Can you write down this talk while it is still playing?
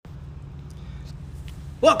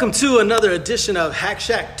Welcome to another edition of Hack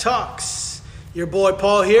Shack Talks. Your boy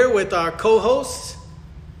Paul here with our co-host.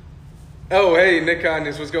 Oh, hey, Nick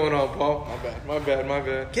Kindness. What's going on, Paul? My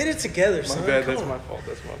bad. Get it together, son. My bad. Come That's on. my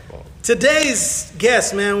fault. Today's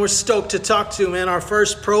guest, man, we're stoked to talk to, man. Our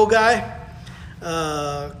first pro guy,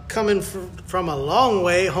 coming from a long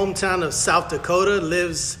way, hometown of South Dakota,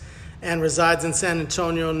 lives and resides in San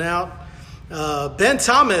Antonio now. Ben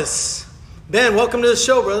Thomas. Ben, welcome to the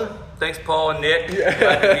show, brother. Thanks, Paul and Nick.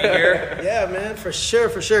 Glad to be here. Yeah, man, for sure.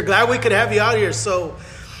 Glad we could have you out here. So,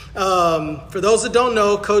 for those that don't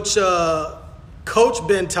know, Coach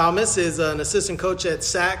Ben Thomas is an assistant coach at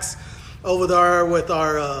Sacs over there with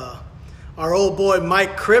our old boy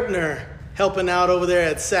Mike Krippner helping out over there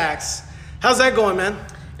at Sacs. How's that going, man?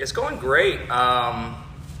 It's going great.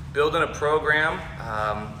 Building a program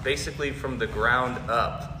basically from the ground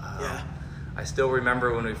up. Yeah. I still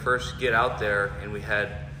remember when we first get out there and we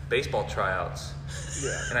had baseball tryouts.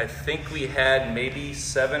 Yeah. And I think we had maybe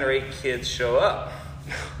 7 or 8 kids show up.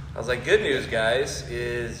 I was like, good news, guys,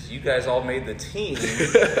 is you guys all made the team.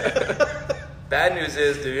 Bad news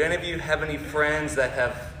is, do any of you have any friends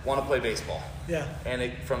that want to play baseball? Yeah.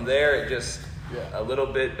 And from there, it just Yeah. a little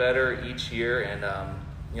bit better each year. And,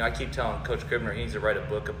 I keep telling Coach Krippner he needs to write a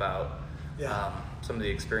book about some of the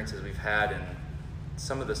experiences we've had and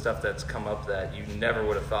some of the stuff that's come up that you never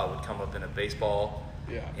would have thought would come up in a baseball.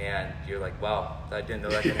 Yeah. And you're like, wow, I didn't know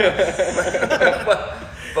that could happen.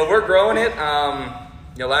 but we're growing it.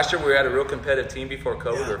 Last year we had a real competitive team before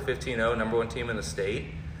COVID. Yeah. We were 15-0, number 1 team in the state.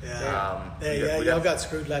 Yeah. Y'all got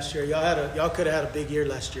screwed last year. Y'all could have had a big year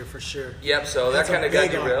last year for sure. Yep. So Had that some kind of got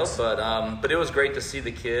big derailed, arms. but it was great to see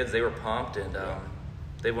the kids. They were pumped, and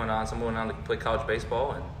they went on. Some went on to play college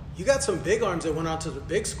baseball, and You got some big arms that went out to the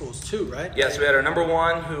big schools too, right? yes, we had our number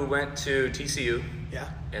 1 who went to TCU. Yeah.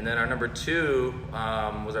 And then our number 2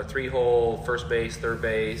 was our 3-hole first base, third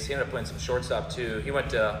base. He ended up playing some shortstop too. He went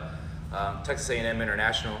to Texas A&M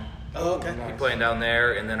International. Oh, okay. He playing down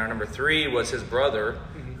there. And then our number 3 was his brother,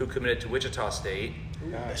 who committed to Wichita State.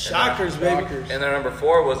 Nice. Shockers, baby. And then our number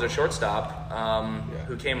 4 was their shortstop,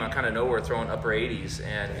 who came out kind of nowhere throwing upper 80s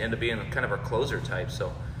and ended up being kind of our closer type.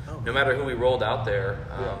 So no matter who we rolled out there,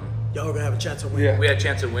 Y'all are gonna have a chance to win. Yeah. we had a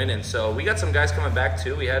chance of winning. So we got some guys coming back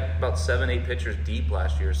too. We had about 7, 8 pitchers deep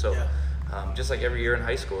last year. So just like every year in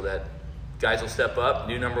high school, that guys will step up,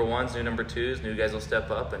 new number 1s, new number 2s, new guys will step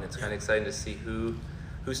up, and it's kind of exciting to see who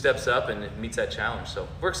steps up and meets that challenge. So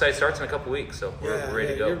we're excited. It starts in a couple weeks, so we're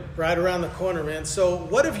ready to go. You're right around the corner, man. So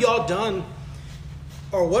what have y'all done,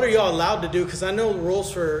 or what are y'all allowed to do? Because I know the rules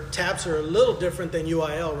for TAPS are a little different than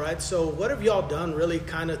UIL, right? So what have y'all done really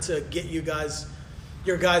kind of to get your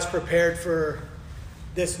guys prepared for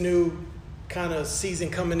this new kind of season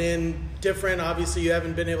coming in different? Obviously, you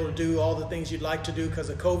haven't been able to do all the things you'd like to do because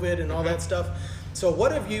of COVID and all that stuff. So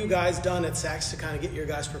what have you guys done at Sacs to kind of get your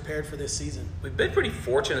guys prepared for this season? We've been pretty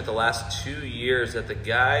fortunate the last 2 years that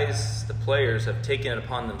the players have taken it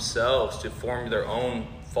upon themselves to form their own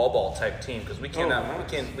fall ball type team, because we get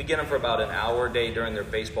them for about an hour a day during their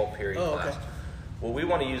baseball period class. Okay. Well, we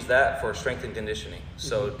want to use that for strength and conditioning.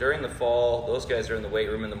 So during the fall, those guys are in the weight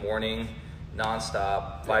room in the morning,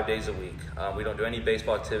 nonstop, 5 days a week. We don't do any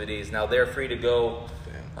baseball activities. Now they're free to go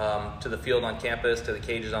to the field on campus, to the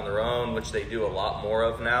cages on their own, which they do a lot more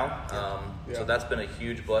of now. So that's been a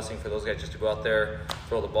huge blessing for those guys, just to go out there,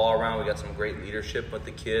 throw the ball around. We got some great leadership with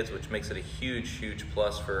the kids, which makes it a huge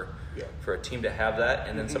plus for a team to have that.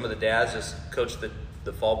 And then some of the dads just coach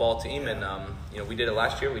the fall ball team, and we did it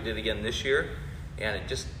last year, we did it again this year. And it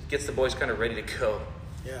just gets the boys kind of ready to go.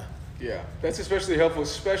 Yeah, that's especially helpful,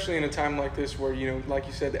 especially in a time like this where, like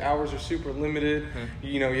you said, the hours are super limited.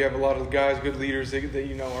 You have a lot of guys, good leaders that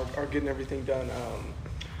are getting everything done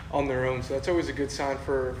on their own. So that's always a good sign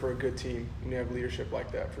for a good team when you have leadership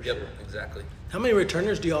like that, for sure. Yep, exactly. How many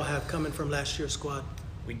returners do y'all have coming from last year's squad?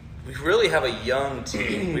 We really have a young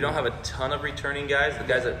team. We don't have a ton of returning guys. The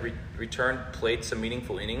guys that returned played some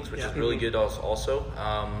meaningful innings, which is really good also.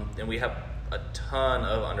 And we have a ton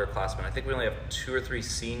of underclassmen. I think we only have 2 or 3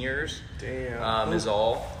 seniors. Damn. Is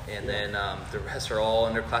all. And then the rest are all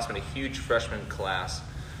underclassmen, a huge freshman class,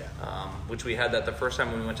 which we had that the first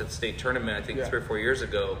time when we went to the state tournament, I think 3 or 4 years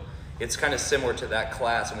ago. It's kind of similar to that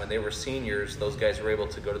class, and when they were seniors, those guys were able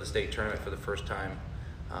to go to the state tournament for the first time.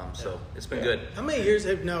 So it's been good. How many years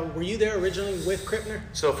were you there originally with Krippner?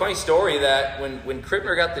 So a funny story that when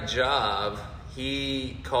Krippner got the job,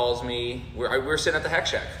 he calls me. We were sitting at the Hack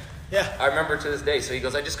Shack. Yeah. I remember to this day. So he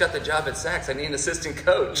goes, I just got the job at Sacs. I need an assistant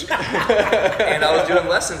coach. And I was doing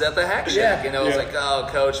lessons at the Hack Shack. And I was like, oh,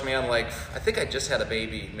 coach, man, I think I just had a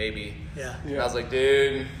baby, maybe. Yeah. And I was like,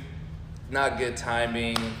 dude, not good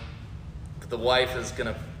timing. the wife is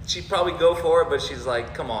gonna. She'd probably go for it, but she's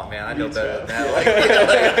like, "Come on, man, I know better than that."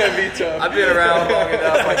 Like, Be tough. I've been around long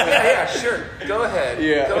enough. Like, yeah, sure, go ahead,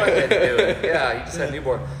 go ahead and do it. Yeah, you just had a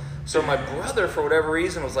newborn. So my brother, for whatever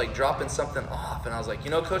reason, was like dropping something off, and I was like,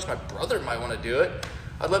 Coach, my brother might want to do it.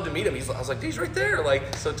 I'd love to meet him. I was like, he's right there.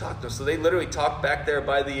 Like, so talk to him. So they literally talked back there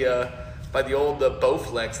by the old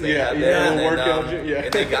Bowflex they had there,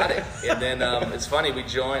 and they got it. And then it's funny, I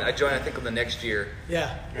joined I think on the next year.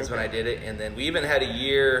 Yeah, is when I did it. And then we even had a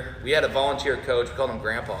year. We had a volunteer coach. We called him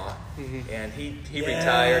Grandpa, and he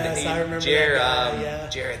retired. And I remember Jerry, that guy,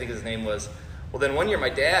 Jerry, I think his name was. Well, then one year my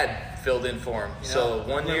dad filled in for him. So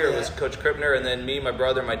one year it was Coach Krippner, and then me, my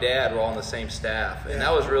brother, and my dad were all on the same staff, and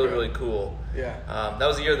that was really, really cool. Yeah. That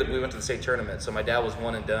was the year that we went to the state tournament. So my dad was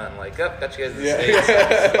one and done. Like, got you guys in the States.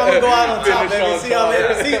 I'm gonna go out on top, baby. See y'all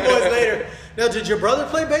later. See you boys later. Now, did your brother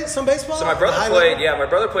play some baseball? So my brother played. Yeah, my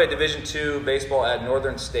brother played Division II baseball at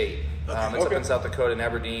Northern State. It's up in South Dakota, in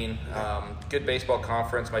Aberdeen. Good baseball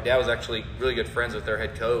conference. My dad was actually really good friends with their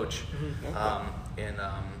head coach, and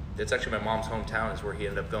it's actually my mom's hometown is where he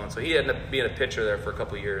ended up going. So he ended up being a pitcher there for a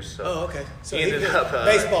couple of years. So So he ended up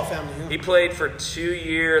baseball family. Huh? He played for 2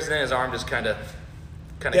 years, and then his arm just kind of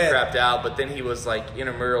crapped out. But then he was like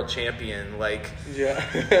intramural champion. Like, he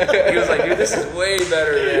was like, dude, this is way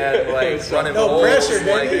better than like running no pressure,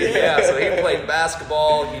 like, baby. So he played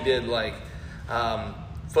basketball. He did like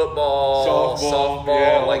football,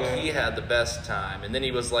 softball. Like he had the best time. And then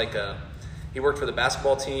he was like he worked for the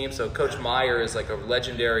basketball team. So Coach Meyer is like a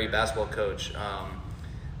legendary basketball coach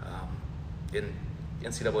in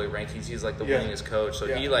NCAA rankings. He's like the winningest coach.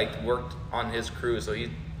 So he like worked on his crew. So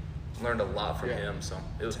he learned a lot from him. So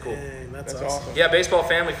it was cool. Dang, that's awesome. Yeah, baseball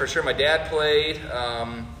family for sure. My dad played.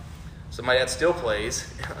 So my dad still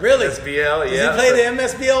plays. Really? MSBL, Does he play the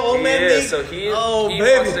MSBL Old Man League? So he baby.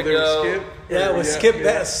 wants to go. Skip. Yeah, with Skip.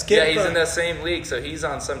 Skip. Yeah, he's in that same league, so he's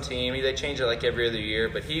on some team. They change it like every other year,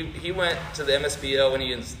 but he went to the MSBL when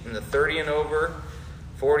he was in the 30 and over,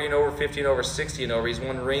 40 and over, 50 and over, 60 and over. He's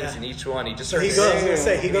won rings in each one. He just he goes to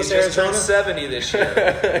just Arizona? turned 70 this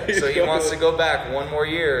year, so he wants to go back one more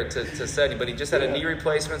year to 70. But he just had a knee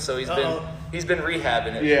replacement, so he's been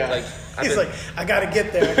rehabbing it. Yeah. Like he's like, I gotta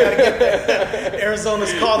get there.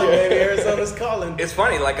 Arizona's calling, baby. Arizona's calling. It's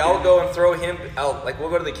funny. Like I'll go and throw him out. Like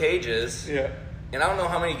we'll go to the cages. Yeah. And I don't know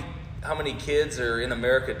how many kids are in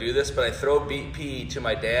America do this, but I throw PE to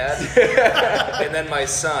my dad and then my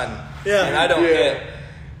son. Yeah. And I don't hit.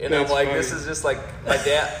 And That's I'm like, funny. this is just like my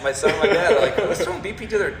son and my dad are like, who's throwing BP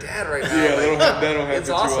to their dad right now? Yeah, like, they don't have it's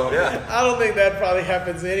awesome, often. yeah. I don't think that probably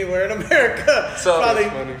happens anywhere in America. So, probably,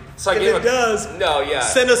 so I if gave it does,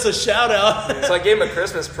 send us a shout out. So I gave him a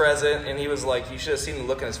Christmas present, and he was like, you should have seen the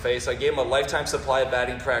look in his face. I gave him a lifetime supply of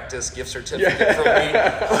batting practice gift certificate from me.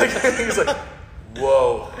 Like, he was like,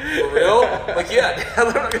 whoa, for real? Like, yeah,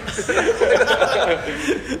 I'm going to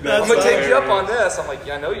take you up on this. I'm like,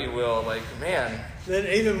 yeah, I know you will. Like, man. Then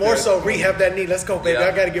even more so, rehab that knee. Let's go, baby.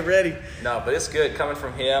 I got to get ready. No, but it's good coming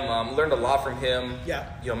from him. Learned a lot from him. Yeah.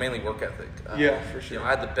 Mainly work ethic. For sure.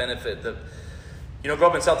 I had the benefit that, growing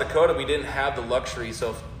up in South Dakota, we didn't have the luxury.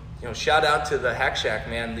 So, shout out to the Hack Shack,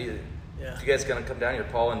 man. If you guys are going to come down here,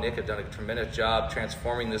 Paul and Nick have done a tremendous job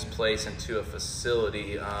transforming this place into a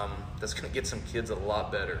facility that's going to get some kids a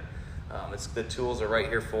lot better. The tools are right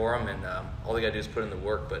here for them, and all they got to do is put in the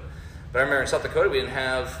work. But I remember in South Dakota, we didn't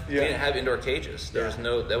have indoor cages. There was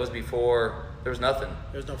no. That was before. There was nothing.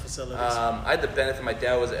 There's no facilities. I had the benefit. My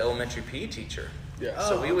dad was an elementary PE teacher. Yeah.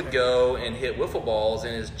 So we would go and hit wiffle balls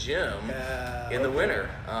in his gym in the winter.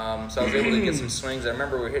 So I was able to get some swings. I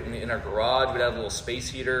remember we were hitting in our garage. We'd have a little space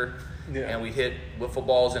heater. Yeah. And we hit wiffle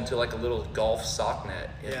balls into like a little golf sock net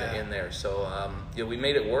in there. So we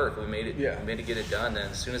made it work. We made it get it done.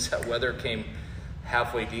 And as soon as that weather came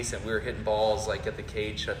halfway decent, we were hitting balls like at the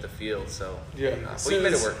cage at the field. So we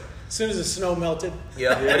made it work. As soon as the snow melted.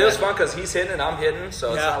 Yeah. But it was fun because he's hitting and I'm hitting.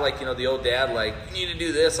 So it's not like the old dad like you need to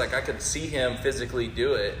do this. Like I could see him physically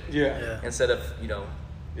do it. Yeah. Instead of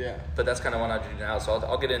Yeah. But that's kind of what I do now. So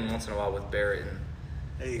I'll get in once in a while with Barrett and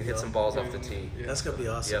hit some balls off the tee. That's going to be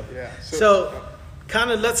awesome. Yep. Yeah. So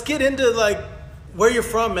kind of let's get into like where you're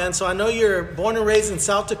from, man. So I know you're born and raised in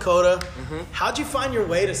South Dakota. Mm-hmm. How'd you find your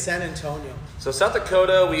way to San Antonio? So South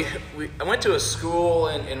Dakota, I went to a school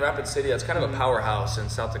in Rapid City. That's kind of a powerhouse in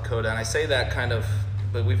South Dakota. And I say that kind of,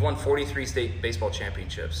 but we've won 43 state baseball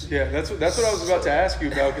championships. Yeah, that's what I was about to ask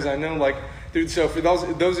you about, because I know like Dude, so for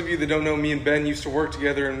those of you that don't know, me and Ben used to work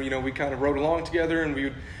together, and we kind of rode along together, and we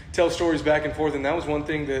would tell stories back and forth. And that was one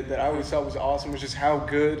thing that I always thought was awesome, was just how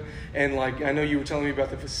good. And like, I know you were telling me about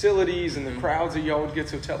the facilities and the crowds that y'all would get.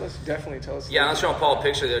 So definitely tell us. Yeah, I was showing Paul a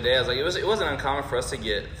picture the other day. I was like, it wasn't uncommon for us to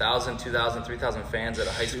get 1,000, 2,000, 3,000 fans at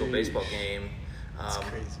a high school baseball game. That's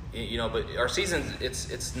crazy. But our season,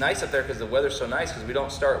 it's nice up there because the weather's so nice, because we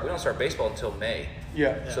don't start baseball until May.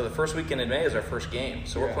 Yeah. So the first weekend in May is our first game.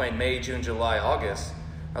 So we're playing May, June, July, August.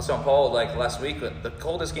 I was telling Paul like last week, the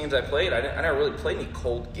coldest games I played, I never really played any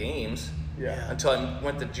cold games. Yeah. Until I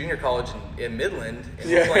went to junior college in Midland and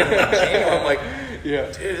we're playing in January. I'm like,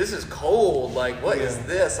 dude, this is cold. Like, what is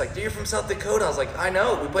this? Like, dude, you're from South Dakota. I was like, I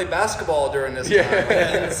know. We played basketball during this time,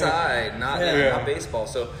 like, inside, not baseball.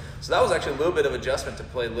 So that was actually a little bit of adjustment to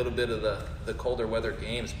play a little bit of the colder weather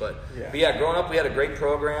games. But growing up, we had a great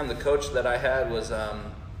program. The coach that I had was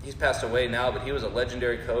he's passed away now, but he was a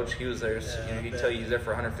legendary coach. He was there. He'd tell you he's there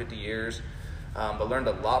for 150 years. But learned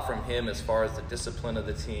a lot from him as far as the discipline of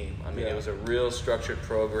the team. I mean, it was a real structured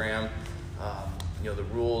program. The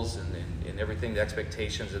rules and everything, the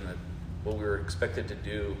expectations and what we were expected to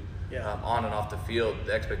do on and off the field,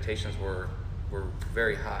 the expectations were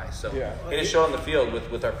very high. So and it showed on the field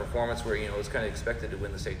with our performance, where it was kind of expected to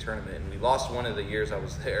win the state tournament. And we lost one of the years I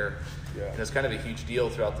was there. And it's kind of a huge deal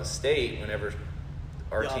throughout the state whenever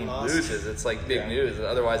our team loses. It's like big news.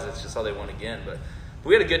 Otherwise, it's just how they won again. But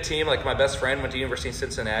we had a good team. Like, my best friend went to University of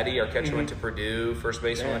Cincinnati. Our catcher went to Purdue. First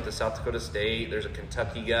baseman went to South Dakota State. There's a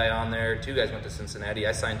Kentucky guy on there. 2 guys went to Cincinnati.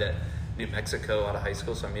 I signed at New Mexico out of high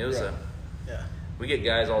school. So, I mean, it was we get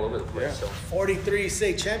guys all over the place. So 43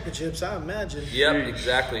 state championships, I imagine. Yep,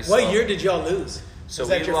 exactly. What year did y'all lose? So was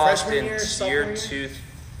that we your lost freshman in year, year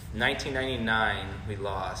 1999. We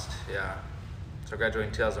lost, So I graduated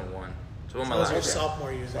in 2001. So one of my that was your last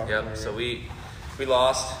sophomore year. Yep. So we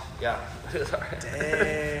lost. Yeah.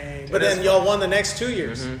 Dang. But then y'all won the next 2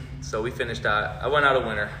 years. So we finished out. I went out a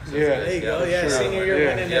winner. So there you go. Yeah, senior year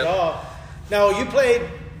winning it all. Now, you played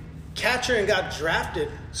catcher and got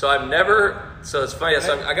drafted. So I've never. So it's funny.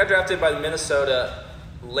 So I got drafted by Minnesota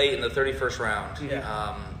late in the 31st round.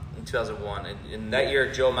 In 2001, and that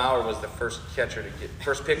year Joe Mauer was the first catcher to get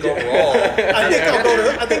first pick overall.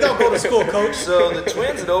 I think I'll go to school, coach. So the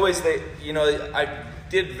Twins had always I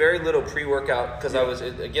did very little pre-workout because I was,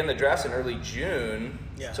 again, the draft's in early June.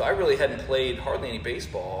 So I really hadn't played hardly any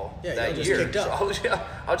baseball that year. So I was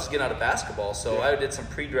just getting out of basketball. So I did some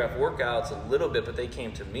pre-draft workouts a little bit, but they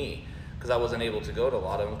came to me because I wasn't able to go to a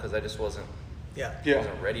lot of them because I just wasn't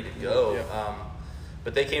ready to go.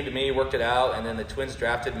 But they came to me, worked it out, and then the Twins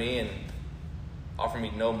drafted me and offered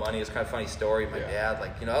me no money. It's kind of a funny story. My dad,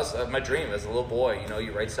 that was my dream as a little boy.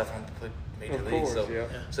 You write stuff on Major League.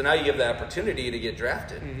 So now you give the opportunity to get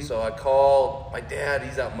drafted. So I call my dad.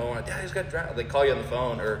 He's out mowing. Dad, he's got drafted. They call you on the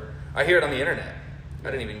phone, or I hear it on the internet. I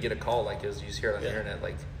didn't even get a call like this. You just hear it on the internet.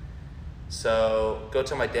 So go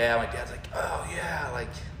tell my dad. My dad's like, oh yeah,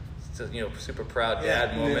 it's a super proud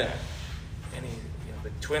dad moment. And the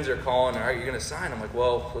Twins are calling. All right, you're gonna sign. I'm like,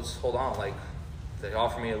 well, let's hold on. They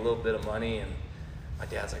offer me a little bit of money, and my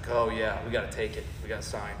dad's like, oh yeah, we gotta take it. We gotta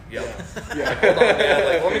sign. Hold on,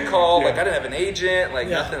 Dad. Let me call. I didn't have an agent.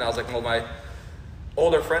 Nothing. I was like, well, my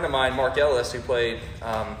older friend of mine, Mark Ellis, who played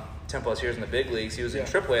 10+ years in the big leagues. He was in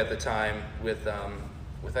AAA at the time with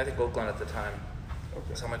I think Oakland at the time.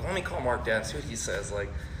 So I'm like, let me call Mark, Dad, and see what he says.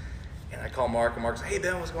 And I call Mark, and Mark's like, hey,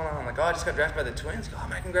 Ben, what's going on? I'm like, I just got drafted by the Twins. I go, oh,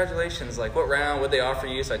 man, congratulations. What round? What'd they offer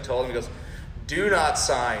you? So I told him. He goes, do not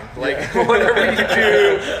sign. Whatever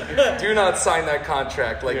you do not sign that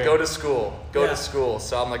contract. Go to school. Go to school.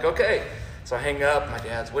 So I'm like, okay. So I hang up. My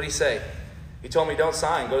dad's, what'd he say? He told me, don't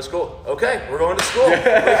sign. Go to school. Okay, we're going to school.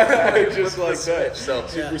 Just like that. So,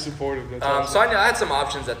 super supportive. That's awesome. So I had some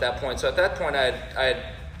options at that point. So at that point, I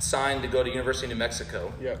had signed to go to University of New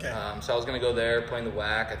Mexico. So I was going to go there, playing the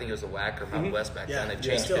WAC. I think it was the WAC or Mountain West back then. They've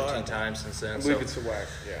changed 15 times since then. I believe it's the WAC.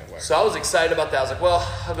 WAC. So I was excited about that. I was like, well,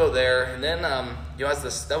 I'll go there. And then,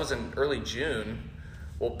 that was in early June.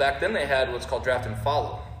 Well, back then they had what's called draft and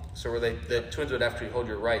follow. So where the Twins would actually hold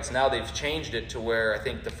your rights. Now they've changed it to where I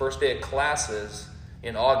think the first day of classes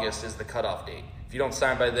in August is the cutoff date. If you don't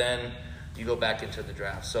sign by then, you go back into the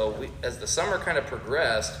draft. So as the summer kind of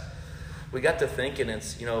progressed, we got to thinking,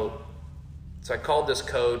 so I called this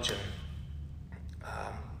coach, and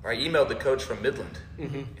or I emailed the coach from Midland,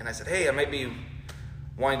 and I said, hey, I might be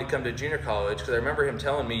wanting to come to junior college, because I remember him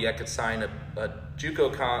telling me I could sign a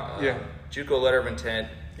JUCO letter of intent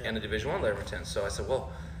and a Division I letter of intent. So I said,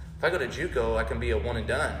 well, if I go to JUCO, I can be a one and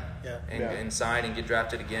done and sign and get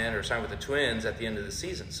drafted again or sign with the Twins at the end of the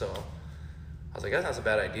season. So I was like, that's not a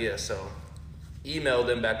bad idea. So emailed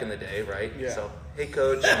him back in the day, right? Yeah. So, hey,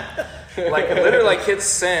 coach. Like, literally, like, hit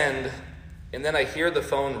send, and then I hear the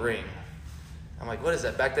phone ring. I'm like, what is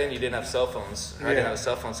that? Back then, you didn't have cell phones. I didn't have a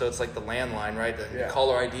cell phone, so it's like the landline, right? The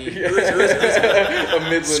caller ID. Who is A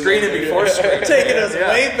Midland screening before screening. Taking us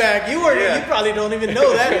way back. You probably don't even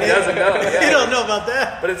know that. He doesn't know. Yeah. You don't know about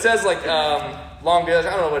that. But it says like long distance.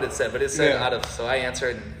 I don't know what it said, but it said out of. So I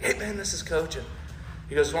answered, and, hey man, this is Coach. And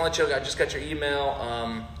he goes, well, I just got your email.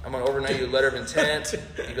 I'm gonna overnight you a letter of intent.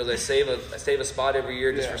 He goes, I save a spot every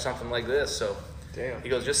year just for something like this. So he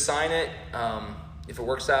goes, just sign it. If it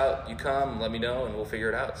works out, you come, let me know, and we'll figure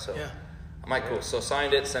it out. So I'm like, cool. So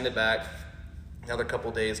signed it, send it back. Another couple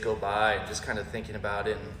days go by, and just kind of thinking about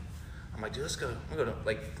it. And I'm like, dude, let's go. I'm gonna go to,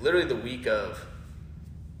 like, literally the week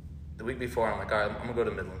before, I'm like, all right, I'm gonna go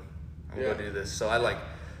to Midland. I'm gonna go do this. So I like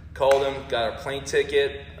called him, got a plane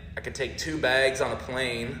ticket. I could take 2 bags on a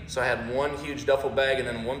plane. So I had one huge duffel bag, and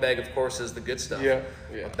then one bag, of course, is the good stuff. My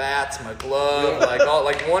bats, my glove,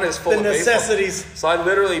 one is full of necessities. Baseball. So I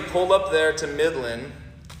literally pulled up there to Midland.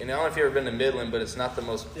 And I don't know if you've ever been to Midland, but it's not the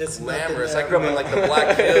most glamorous. I grew up in like the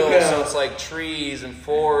Black Hills, so it's like trees and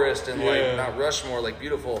forest and like Mount Rushmore, like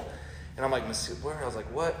beautiful. And I'm like, where? I was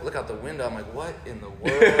like, what? Look out the window. I'm like, what in the world?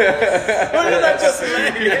 Where did I just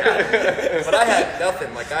land? But I had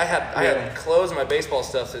nothing. Like I had clothes and my baseball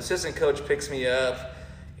stuff. So the assistant coach picks me up.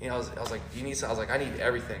 You know, I was like, do you need something? I was like, I need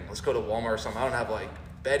everything. Let's go to Walmart or something. I don't have like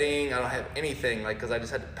bedding. I don't have anything, like, because I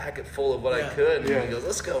just had to pack it full of what I could. And he goes,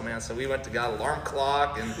 let's go, man. So we went to got an alarm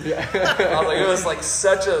clock, and I was like, it was like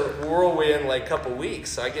such a whirlwind, like, couple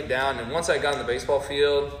weeks. So I get down, and once I got on the baseball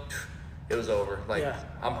field, it was over. Like,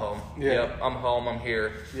 I'm home. Yep, I'm home. I'm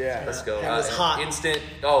here. Let's go. It was hot. Instant.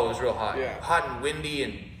 Oh, it was real hot. Yeah. Hot and windy,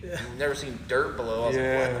 and I've never seen dirt below. I was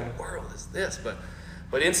like, what in the world is this?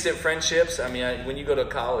 But instant friendships. I mean, when you go to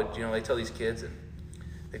college, you know, they tell these kids, and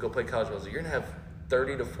they go play college balls, you're gonna have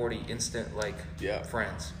 30 to 40 instant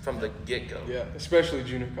friends from the get-go. Yeah, especially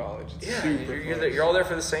junior college. It's you're all there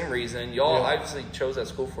for the same reason. Y'all obviously chose that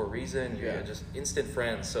school for a reason. You're just instant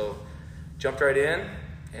friends. So jumped right in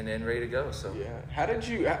and then ready to go. So how did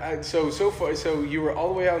you? So you were all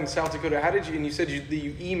the way out in South Dakota. How did you? And you said you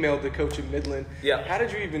emailed the coach at Midland. Yeah. How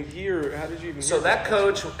did you even hear? So that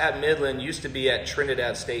coach at Midland used to be at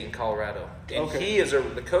Trinidad State in Colorado, and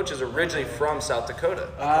the coach is originally from South Dakota.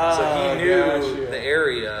 So he knew the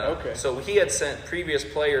area. Okay. So he had sent previous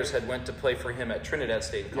players had went to play for him at Trinidad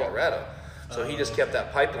State in Colorado. So he just kept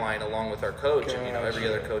that pipeline along with our coach, and every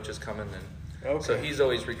other coach is coming in. So he's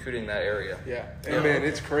always recruiting that area. Yeah. And man,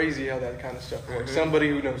 it's crazy how that kind of stuff works. Somebody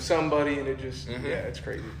who knows somebody, and it just, it's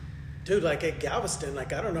crazy. Dude, like at Galveston,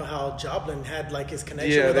 like I don't know how Joplin had like his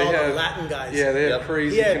connection with all the Latin guys. Yeah, they had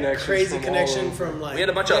crazy connections. From like we had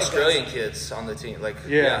a bunch of Australian kids on the team. Like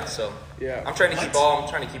I'm trying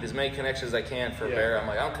to keep as many connections as I can for Bear. I'm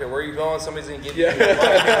like, I don't care where you're going, somebody's gonna give you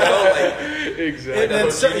exactly.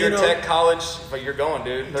 Like junior tech college, but you're going,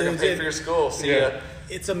 dude. They're gonna pay for your school. See ya.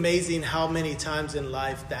 It's amazing how many times in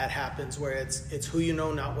life that happens where it's who you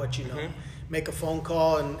know, not what you know. Make a phone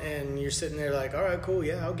call and you're sitting there like, all right, cool,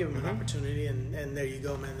 I'll give him an opportunity, and there you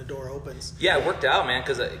go, man, the door opens. Yeah, it worked out, man,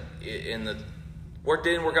 because didn't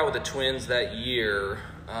work out with the Twins that year.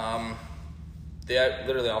 They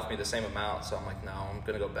literally offered me the same amount, so I'm like, no, I'm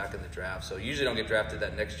going to go back in the draft. So usually don't get drafted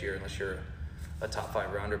that next year unless you're a top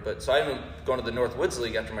 5 rounder. But so I ended up going to the Northwoods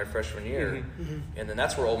League after my freshman year, and then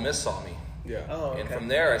that's where Ole Miss saw me. Yeah. Oh, okay. And from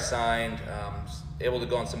there I signed, able to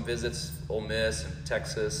go on some visits, Ole Miss and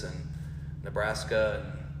Texas and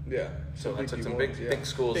Nebraska. So I took some big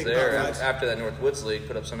schools big there. conference. After that Northwoods League,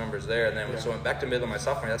 put up some numbers there. And then so I went back to Midland my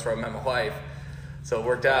sophomore year. That's where I met my wife. So it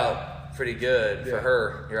worked out pretty good for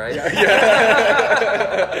her, right? Yeah,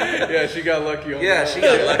 she got lucky on that. She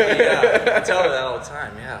got lucky, I tell her that all the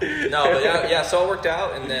time, No, but so it worked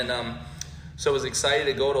out. And then so I was excited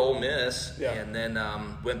to go to Ole Miss, and then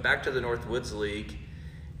went back to the Northwoods League,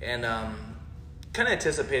 and kind of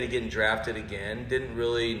anticipated getting drafted again. Didn't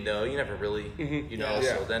really know. You never really,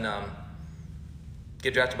 So then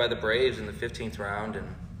get drafted by the Braves in the 15th round, and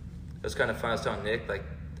it was kind of fun. I was telling Nick, like,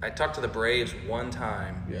 I talked to the Braves one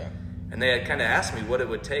time, and they had kind of asked me what it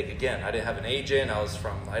would take. Again, I didn't have an agent. I was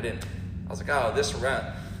like, oh, this round,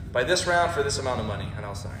 by this round for this amount of money, and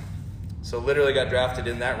I'll sign. So literally got drafted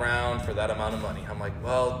in that round for that amount of money. I'm like,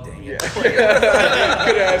 well, dang it. Could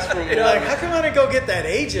ask for more. You're like, how come I didn't go get that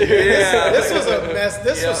agent? This was a mess.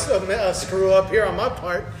 This was a screw up here on my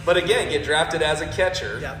part. But again, get drafted as a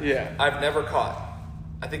catcher. Yeah. I've never caught.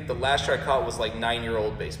 I think the last year I caught was like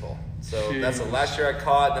 9-year-old baseball. So that's the last year I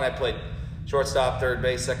caught. Then I played shortstop, third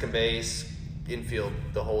base, second base, infield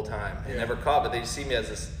the whole time. I never caught, but they see me as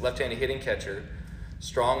this left-handed hitting catcher.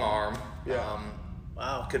 strong arm. Yeah.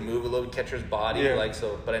 Wow. Could move a little, catcher's body,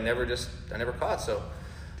 but I never caught. So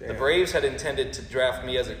Damn. the Braves had intended to draft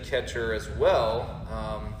me as a catcher as well.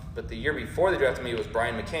 But the year before they drafted me was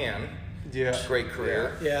Brian McCann. Yeah. Great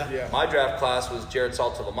career. Yeah. My draft class was Jared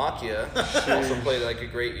Saltalamacchia. Also played like a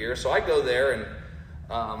great year. So I go there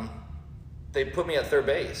and they put me at third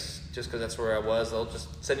base just because that's where I was. They'll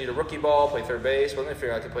just send you to rookie ball, play third base. Well, then they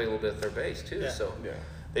figured I could play a little bit of third base too. Yeah. So Yeah.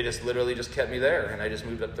 they just literally just kept me there, and I just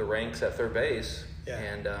moved up the ranks at third base. Yeah.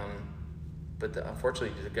 And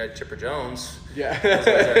unfortunately, the guy Chipper Jones Yeah. was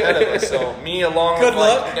ahead of us. So me, along Good with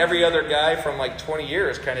luck. like every other guy from like 20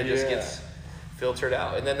 years, kind of just gets filtered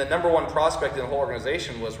out. And then the number one prospect in the whole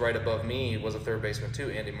organization was right above me, was a third baseman too,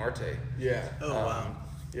 Andy Marte. Yeah. Oh, wow.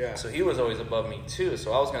 Yeah. So he was always above me too.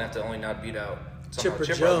 So I was gonna have to only not beat out Chipper I was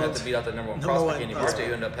gonna Jones. have to beat out the number one Number prospect, one Andy prospect. Marte,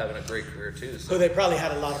 who ended up having a great career too. So So they probably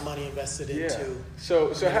had a lot of money invested into. So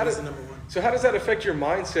and how he was does the number one. so how does that affect your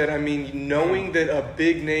mindset? I mean, knowing that a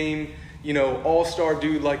big name, all-star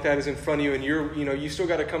dude like that is in front of you, and you still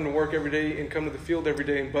got to come to work every day and come to the field every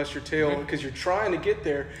day and bust your tail because you're trying to get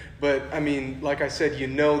there. But I mean, like I said,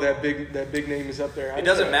 that big name is up there. it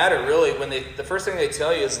doesn't matter really when the first thing they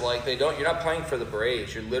tell you is like you're not playing for the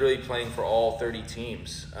Braves, you're literally playing for all 30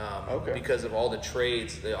 teams. Because of all the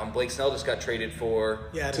trades. Blake Snell just got traded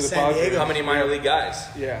for Yeah, To to the San Padres. Diego. how many minor league guys?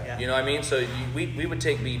 Yeah. You know what I mean? So we would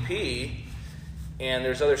take BP, and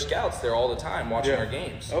there's other scouts there all the time watching our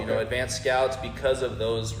games. Okay. Advanced scouts because of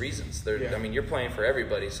those reasons. Yeah. I mean, you're playing for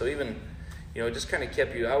everybody. So even, it just kind of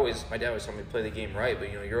kept you. My dad always told me to play the game right,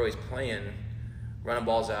 but you're always playing, running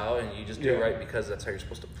balls out, and you just do it right because that's how you're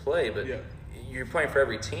supposed to play. But you're playing for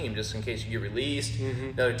every team just in case you get released.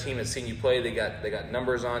 Another team has seen you play. They got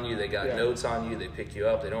numbers on you. They got notes on you. They pick you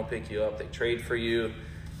up. They don't pick you up. They trade for you.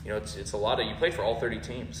 It's a lot of, you play for all 30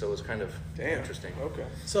 teams, so it's kind of interesting. Okay.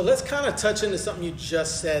 So let's kind of touch into something you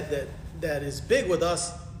just said that is big with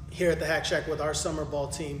us here at the Hack Shack with our summer ball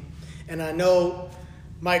team. And I know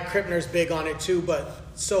Mike Krippner's big on it too, but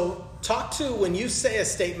so talk to, when you say a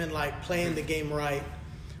statement like playing the game right,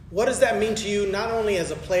 what does that mean to you, not only as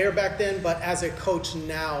a player back then, but as a coach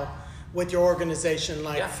now with your organization?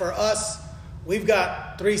 Like for us, we've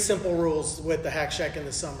got 3 simple rules with the Hack Shack in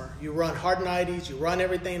the summer. You run hard 90s, you run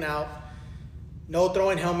everything out, no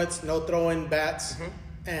throwing helmets, no throwing bats,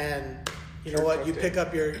 and you know what? You pick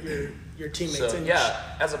up your teammates. So, and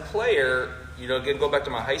as a player, again, go back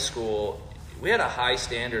to my high school, we had a high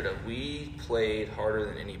standard of we played harder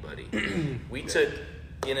than anybody. We took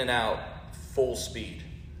in and out full speed.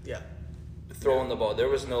 Throwing the ball. There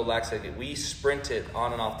was no laxity. We sprinted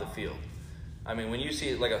on and off the field. I mean, when you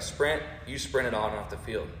see like a sprint, you sprinted on and off the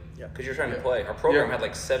field. Because you're trying to play. Our program had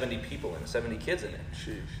like 70 people in it, 70 kids in it.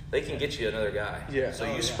 Jeez. They can get you another guy. So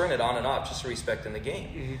you sprinted on and off just respecting the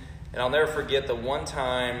game. And I'll never forget the one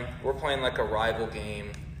time we're playing like a rival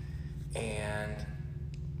game, and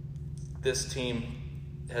this team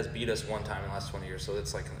has beat us one time in the last 20 years. So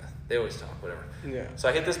it's like, they always talk, whatever. So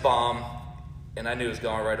I hit this bomb, and I knew it was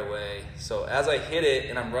gone right away. So as I hit it,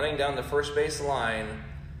 and I'm running down the first base line,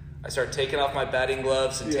 I start taking off my batting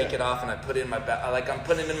gloves and take it off, and I put it in my back. I'm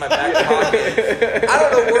putting it in my back pocket. I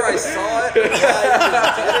don't know where I saw it.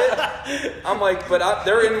 I did it. I'm like,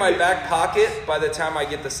 they're in my back pocket by the time I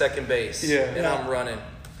get to second base. And I'm running.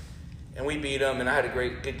 And we beat them, and I had a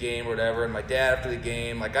good game or whatever. And my dad, after the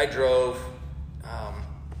game, I drove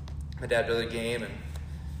my dad to the game, and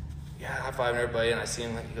high-fiving everybody, and I see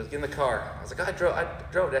him, he goes, get in the car. I was like, I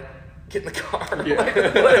drove, Dad. Get in the car. I'm like,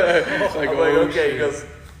 okay. Shit. He goes,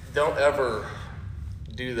 don't ever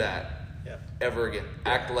do that ever again.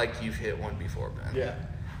 Act like you've hit one before, man.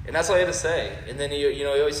 And that's all I had to say. And then he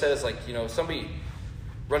always says, somebody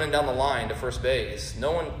running down the line to first base,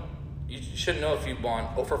 you shouldn't know if you've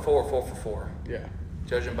gone 0 for 4 or 4 for 4.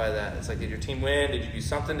 Judging by that. It's like, did your team win? Did you do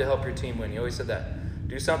something to help your team win? You always said that.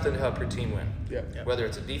 Do something to help your team win. Whether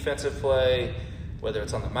it's a defensive play, whether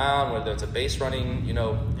it's on the mound, whether it's a base running,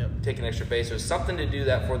 taking extra base. There's something to do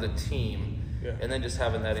that for the team. And then just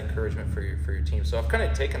having that encouragement for your team. So I've kind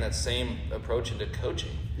of taken that same approach into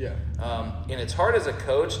coaching. And it's hard as a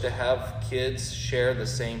coach to have kids share the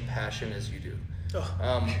same passion as you do.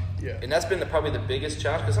 And that's been probably the biggest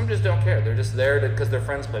challenge, because some just don't care. They're just there because their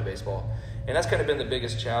friends play baseball. And that's kind of been the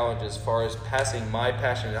biggest challenge as far as passing my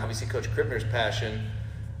passion, and obviously Coach Krippner's passion,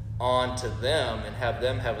 on to them and have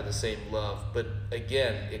them have the same love. But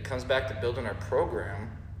again, it comes back to building our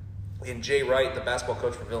program. And Jay Wright, the basketball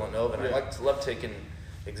coach for Villanova, and I love taking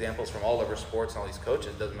examples from all over sports and all these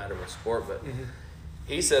coaches, doesn't matter what sport, but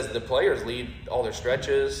he says the players lead all their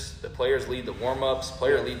stretches, the players lead the warm-ups,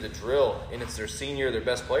 players lead the drill, and it's their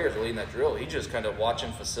best players are leading that drill. He just kind of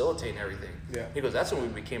watching, facilitating everything. Yeah. He goes, that's when we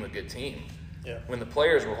became a good team. Yeah. When the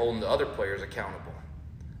players were holding the other players accountable.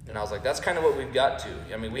 And I was like, that's kind of what we've got to.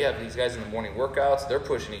 I mean, we have these guys in the morning workouts. They're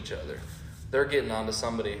pushing each other. They're getting on to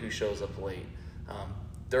somebody who shows up late.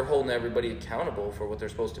 They're holding everybody accountable for what they're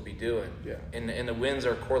supposed to be doing. Yeah. And the wins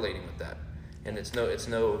are correlating with that. And it's no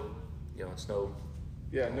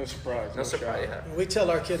Yeah, no surprise. no surprise. shock. Yeah. We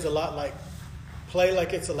tell our kids a lot, like, play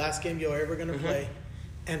like it's the last game you're ever going to play,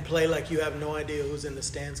 and play like you have no idea who's in the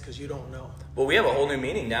stands because you don't know. Well, we have a whole new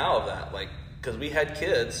meaning now of that, like, because we had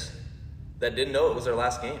kids that didn't know it was their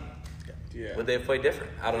last game. Yeah. Would they have played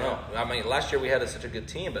different? I don't know. I mean, last year we had such a good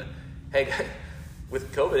team, but hey,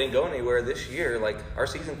 with COVID ain't going anywhere this year. Like, our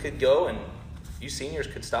season could go, and you seniors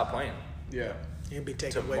could stop playing Yeah. It'd be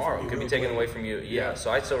taken away tomorrow. from you. Could be real taken quick. away from you. Yeah.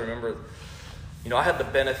 So I still remember. I had the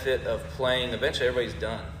benefit of playing. Eventually, everybody's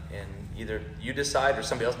done, and either you decide or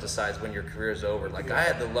somebody else decides when your career is over. Like, I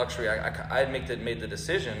had the luxury. I had made the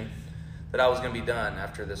decision that I was going to be done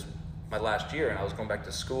after my last year, and I was going back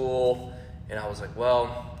to school. And I was like,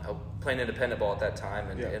 well, I was playing independent ball at that time,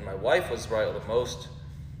 and my wife was probably the most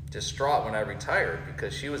distraught when I retired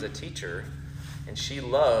because she was a teacher, and she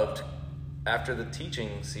loved, after the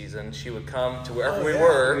teaching season, she would come to wherever we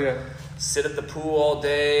were, sit at the pool all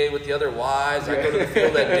day with the other wives. I'd go to the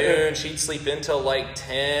field at noon. She'd sleep in till like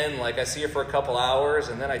 10. Like, I see her for a couple hours,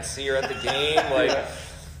 and then I'd see her at the game.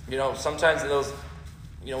 Like, sometimes in those,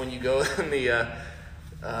 when you go in the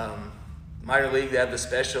minor league, they have the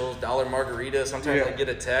specials, $1 margarita. Sometimes I get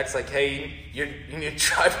a text like, hey, you need to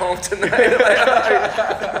drive home tonight. Like,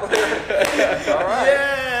 all right.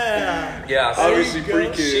 Yeah. Yeah. So Obviously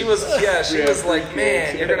pre-kid. she was like, pre-kid.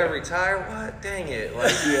 man, you're going to retire? What? Dang it.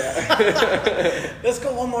 Like, Let's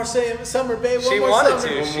go one more summer, babe. she One more wanted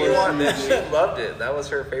summer. to. She wanted. She loved it. That was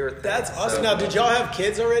her favorite thing. That's awesome. So- Now, did y'all have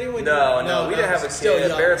kids already? No, we didn't have a still kid.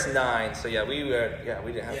 young. Barrett's 9, so yeah, we didn't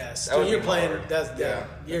have. Yeah, that still would you're be playing. hard. That's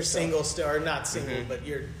you're single still, or not single, but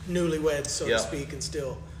you're newlyweds, so Yep. to speak, and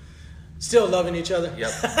still loving each other.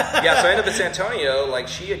 Yep. Yeah, so I ended up at San Antonio. Like,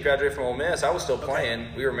 she had graduated from Ole Miss. I was still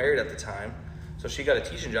playing. We were married at the time. So she got a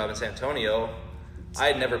teaching job in San Antonio. I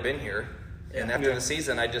had never been here. And after the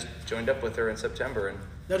season, I just joined up with her in September. And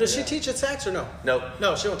Now, does she teach at Sax or no? Nope.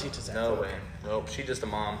 No, she don't teach at Sax. No way. Nope. She's just a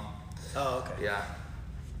mom. Oh, okay. Yeah.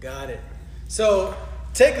 Got it. So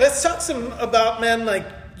let's talk some about, man, like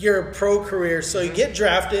your pro career. So you get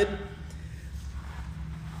drafted,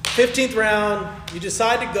 15th round, you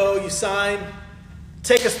decide to go, you sign.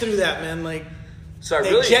 Take us through that, man. Like, So I they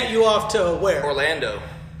really jet you off to where? Orlando.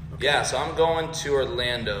 Yeah, so I'm going to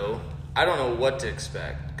Orlando. I don't know what to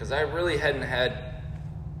expect because I really hadn't had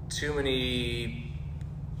too many,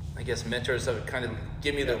 I guess, mentors that would kind of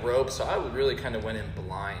give me the ropes. So I would really kind of went in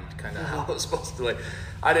blind, kind of how I was supposed to. Like,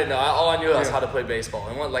 I didn't know. All I knew was how to play baseball.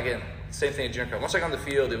 And same thing at junior college. Once I got on the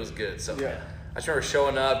field, it was good. So I just remember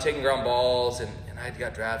showing up, taking ground balls, and I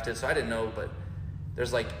got drafted. So I didn't know, but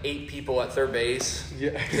there's like 8 people at third base.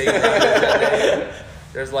 Yeah. Taking ground.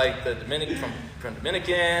 There's like the from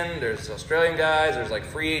Dominican, there's Australian guys, there's like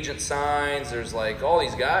free agent signs, there's like all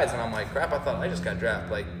these guys, and I'm like, crap, I thought I just got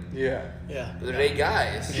drafted. Like, Yeah. there's 8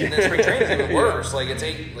 guys. And then spring training's even worse. Like, it's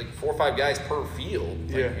 4 or 5 guys per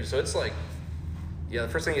field. Like, so it's like, the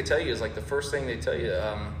first thing they tell you is like, the first thing they tell you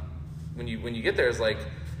when you get there is like,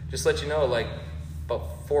 just let you know, like,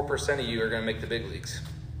 about 4% of you are going to make the big leagues.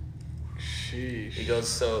 Sheesh. He goes,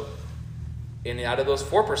 so, and out of those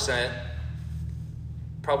 4%,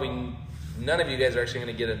 probably none of you guys are actually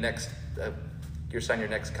going to get sign your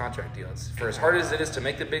next contract deal. For as hard as it is to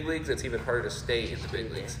make the big leagues, it's even harder to stay in the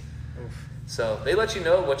big leagues. So they let you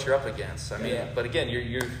know what you're up against. I mean, but again,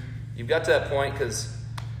 you've got to that point because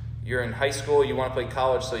you're in high school, you want to play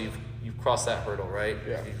college, so you've crossed that hurdle, right?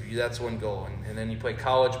 Yeah. That's one goal, and then you play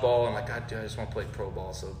college ball, and like, God, dude, I just want to play pro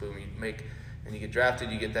ball. So boom, and you get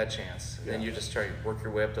drafted, you get that chance. And then you just try to work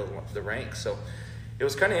your way up to the ranks. So it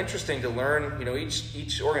was kind of interesting to learn,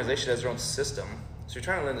 each organization has their own system. So you're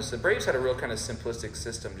trying to learn this. The Braves had a real kind of simplistic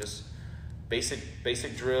system, just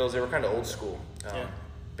basic drills. They were kind of old school.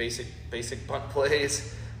 Basic bunt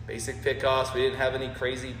plays, basic pickoffs. We didn't have any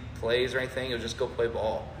crazy plays or anything. It was just go play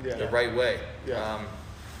ball the right way. Yeah.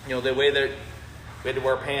 The way that we had to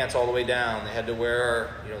wear pants all the way down. They had to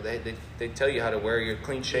wear, they tell you how to wear your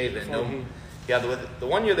clean shaven. Yeah, the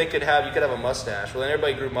one year you could have a mustache. Well, then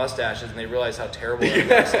everybody grew mustaches, and they realized how terrible it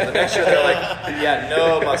was. So the next year they're like,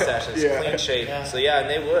 no mustaches, clean shaven. Yeah. So and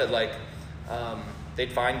they would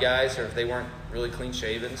they'd find guys, or if they weren't really clean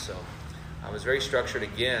shaven. So it was very structured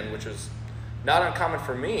again, which was not uncommon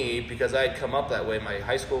for me because I had come up that way. My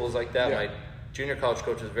high school was like that. My junior college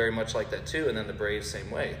coach was very much like that too, and then the Braves same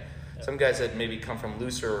way. Some guys had maybe come from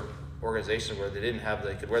looser organizations where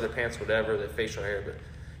they could wear their pants, whatever, their facial hair, but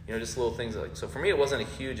just little things like. So for me, it wasn't a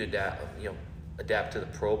huge adapt to the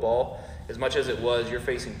pro ball as much as it was you're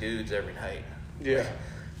facing dudes every night. Yeah.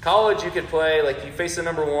 College, you could play like you face the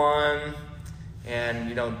number one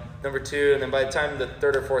and number two, and then by the time the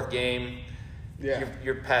third or fourth game,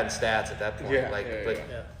 you're padding stats at that point.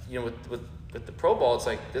 With the pro ball, it's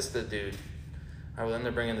like this is the dude. All right, well, then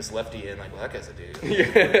they're bringing this lefty in, like, well, that guy's a dude.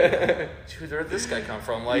 Dude, where'd this guy come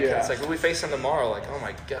from? Like, it's like, who we facing tomorrow? Like, oh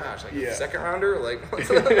my gosh, like a second rounder? Like,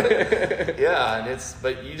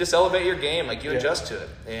 but you just elevate your game, like you adjust to it,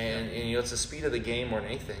 and it's the speed of the game more than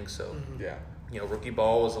anything. So, rookie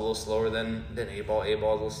ball was a little slower than A ball. A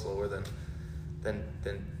ball was a little slower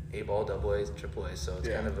than A ball, double A's, and triple A's. So it's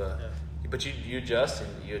kind of but you adjust and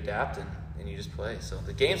you adapt and you just play. So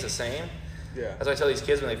the game's the same. Yeah. That's why I tell these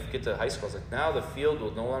kids when they get to high school, it's like now the field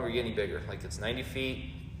will no longer get any bigger. Like it's 90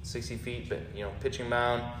 feet, 60 feet, but pitching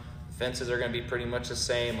mound, fences are going to be pretty much the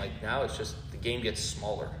same. Like now it's just the game gets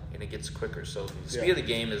smaller and it gets quicker. So the speed of the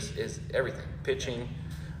game is everything. Pitching,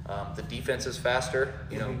 the defense is faster.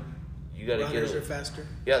 You got to get runners are faster.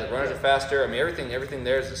 Yeah, the runners are faster. I mean, everything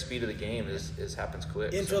there is the speed of the game is happens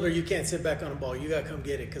quick. Infielder, you can't sit back on a ball. You got to come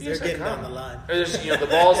get it because they're getting down the line. Or there's the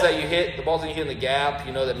balls that you hit in the gap.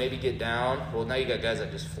 That maybe get down. Well, now you got guys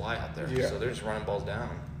that just fly out there. Yeah. So they're just running balls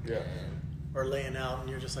down. Yeah. Or laying out, and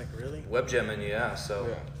you're just like, really? Web gemming, yeah.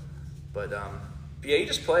 So, but you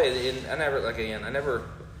just play. And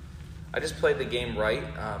I just played the game right.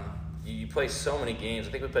 You play so many games.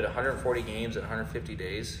 I think we played 140 games in 150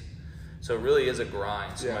 days. So it really is a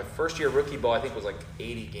grind. So my first year rookie ball, I think, was like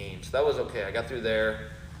 80 games. So that was okay. I got through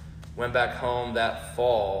there, went back home that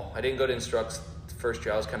fall. I didn't go to Instructs the first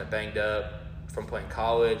year. I was kind of banged up from playing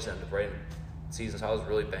college and the right season, so I was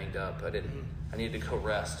really banged up. I needed to go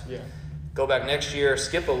rest. Yeah. Go back next year,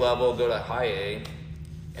 skip a level, go to high A,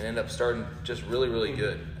 and end up starting just really, really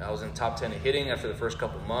good. I was in the top 10 in hitting after the first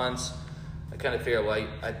couple months. I kind of figured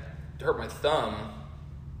I hurt my thumb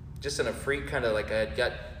just in a freak kind of like I had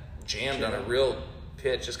got jammed on a real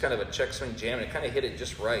pitch, just kind of a check swing jam, and it kind of hit it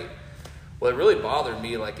just right. Well, it really bothered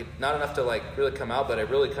me, not enough to really come out, but it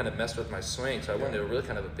really kind of messed with my swing, so I went into a really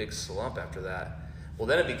kind of a big slump after that. Well,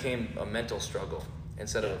 then it became a mental struggle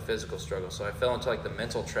instead of a physical struggle, so I fell into the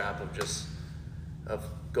mental trap of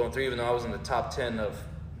going through, even though I was in the top 10 of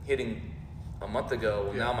hitting a month ago.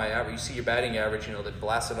 Well, now my average, you see your batting average, they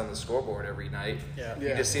blast it on the scoreboard every night.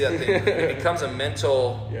 You just see that thing. It becomes a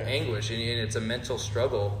mental anguish, and it's a mental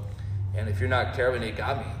struggle. And if you're not careful, and it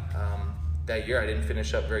got me. That year I didn't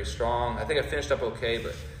finish up very strong. I think I finished up okay,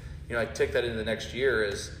 but I took that into the next year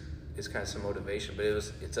as kind of some motivation. But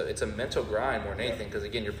it's a mental grind more than anything, because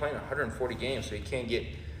again, you're playing 140 games, so you can't get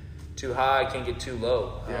too high, can't get too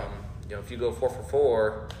low. If you go 4 for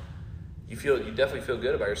 4, you definitely feel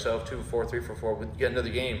good about yourself. 2 for 4, 3 for 4. But you got another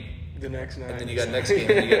game the next night, and then you got next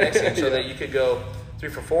game, and you got next game, so that you could go 3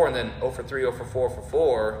 for 4 and then 0 for 3, 0 for 4 for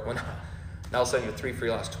 4. When now all of a sudden you're 3 for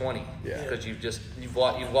your last 20 because you've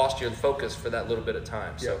lost your focus for that little bit of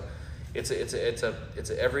time. So it's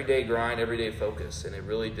an everyday grind, everyday focus, and it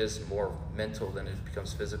really is more mental than it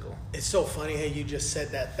becomes physical. It's so funny how you just said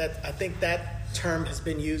that. I think that term has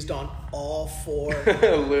been used on all 4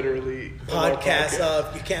 literally podcasts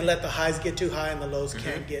of you can't let the highs get too high and the lows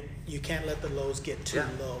you can't let the lows get too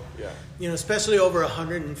low. Yeah. Especially over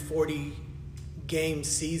 140 game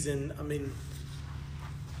season. I mean,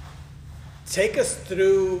 take us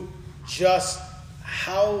through just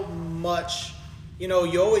how much,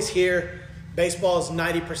 you always hear baseball is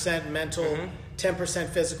 90% mental, 10%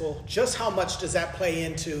 physical. Just how much does that play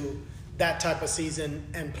into that type of season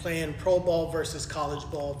and playing pro ball versus college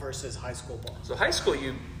ball versus high school ball? So high school,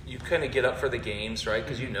 you kind of get up for the games, right?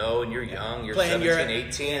 Because and you're young, you're playing 17,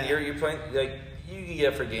 18, you're playing, you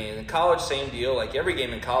get up for games. In college, same deal. Every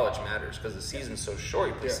game in college matters because the season's so short.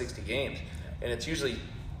 You play 60 games, and it's usually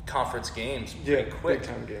conference games pretty quick. Big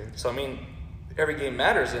time games. So I mean, every game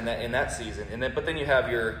matters in that season, but then you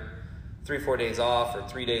have your 3-4 days off or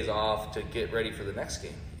 3 days off to get ready for the next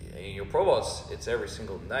game. Your pro ball, it's every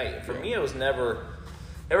single night. For me, it was never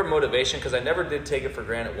motivation because I never did take it for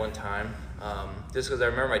granted one time. Just because I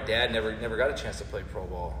remember my dad never got a chance to play pro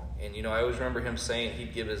ball, and I always remember him saying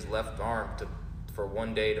he'd give his left arm for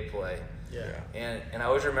one day to play. And I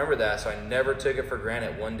always remember that, so I never took it for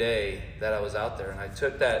granted one day that I was out there, and I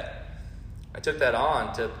took that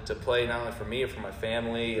on to play not only for me, but for my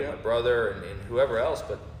family and my brother and whoever else,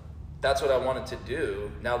 but that's what I wanted to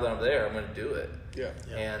do. Now that I'm there, I'm going to do it. Yeah.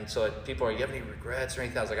 And so people are, you have any regrets or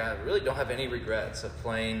anything? I was like, I really don't have any regrets of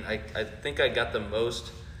playing. I think I got the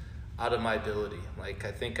most out of my ability. Like,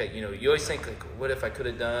 I think, you always think, like, what if I could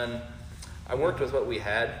have done? I worked with what we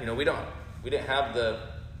had. We didn't have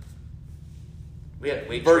we had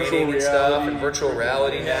weight Virtual training and stuff and virtual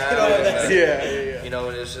reality now. Yeah.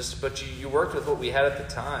 And it's just, but you worked with what we had at the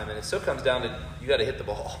time, and it still comes down to you got to hit the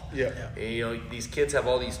ball. Yeah. And, these kids have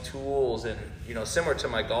all these tools, and similar to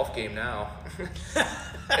my golf game now.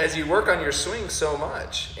 As you work on your swing so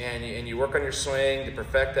much, and you work on your swing to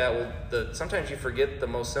perfect that, sometimes you forget the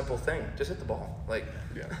most simple thing: just hit the ball.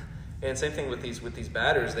 And same thing with these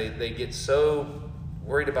batters. They get so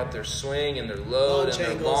worried about their swing and their load and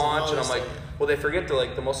their launch, and I'm like, well, they forget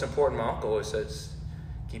the most important. My uncle always says,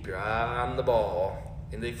 keep your eye on the ball,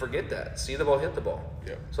 and they forget that. See the ball, hit the ball.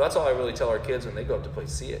 Yeah. So that's all I really tell our kids when they go up to play.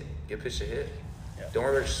 See it, get pitch to hit. Yeah. Don't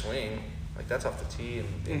worry about your swing. Like, that's off the tee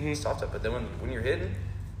and soft stuff. But then when you're hitting,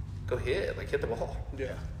 go hit. Like, hit the ball.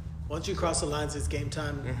 Yeah. Once you cross the lines, it's game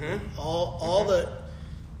time.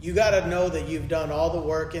 You got to know that you've done all the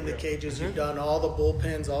work in the cages, you've done all the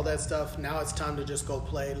bullpens, all that stuff. Now it's time to just go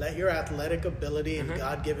play. Let your athletic ability and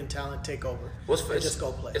God-given talent take over. Just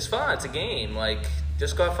go play. It's fun. It's a game. Like,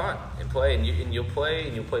 just go have fun and play. And you'll play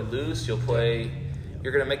loose. You'll play.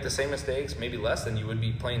 You're going to make the same mistakes, maybe less than you would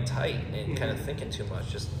be playing tight and kind of thinking too much.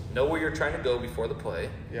 Just know where you're trying to go before the play.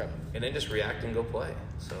 Yeah. And then just react and go play.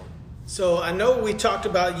 So I know we talked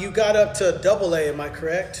about you got up to AA, am I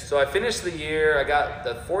correct? So I finished the year. I got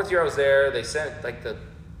the fourth year I was there. They sent they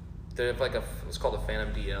have it's called a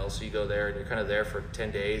Phantom DL. So you go there and you're kind of there for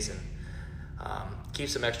 10 days and keep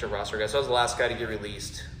some extra roster guys. So I was the last guy to get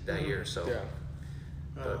released that year. So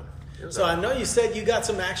So I know you said you got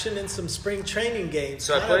some action in some spring training games.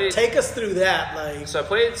 So I played. Take us through that. So I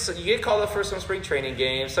played. So you get called up for some spring training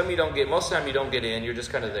games. Some you don't get. Most of the time you don't get in. You're just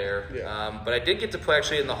kind of there. Yeah. But I did get to play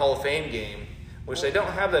actually in the Hall of Fame game, which they don't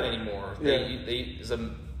have that anymore. There's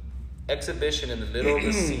an exhibition in the middle of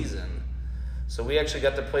the season. So we actually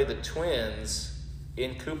got to play the Twins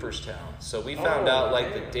in Cooperstown. So we found out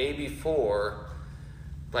the day before,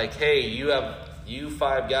 hey, you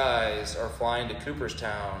 5 guys are flying to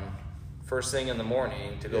Cooperstown first thing in the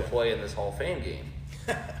morning to go play in this Hall of Fame game.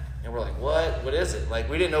 And we're like, what? What is it?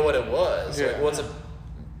 We didn't know what it was. Yeah. What's a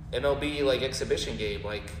MLB exhibition game?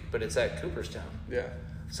 But it's at Cooperstown. Yeah.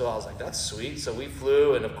 So I was like, that's sweet. So we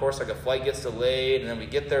flew, and of course, a flight gets delayed, and then we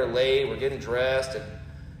get there late. We're getting dressed, and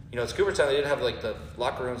it's Cooperstown. They didn't have the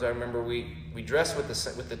locker rooms. I remember we dressed with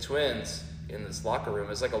the Twins in this locker room.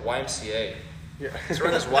 It's like a YMCA. Yeah. So we're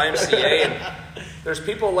in this YMCA, and there's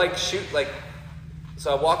people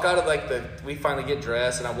So I walk out of we finally get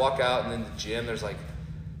dressed, and I walk out, and in the gym there's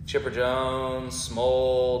Chipper Jones,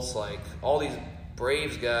 Smoltz, all these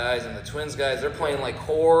Braves guys and the Twins guys. They're playing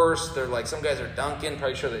horse. They're some guys are dunking.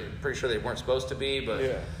 Pretty sure they weren't supposed to be, but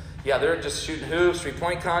they're just shooting hoops,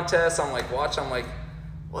 3-point contests. I'm watch. I'm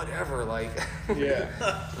whatever.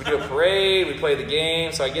 Yeah. We do a parade. We play the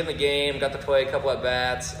game. So I get in the game. Got to play a couple at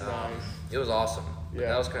bats. It was awesome. Yeah.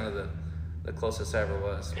 That was kind of the closest I ever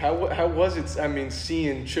was. How was it?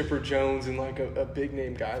 Seeing Chipper Jones and a big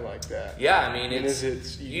name guy like that. Yeah, is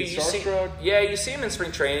it you get starstruck? You see him in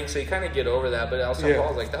spring training, so you kind of get over that. But also,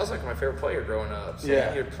 Paul's that was my favorite player growing up. So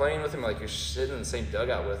you're playing with him, you're sitting in the same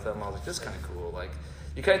dugout with him. I was this is kind of cool.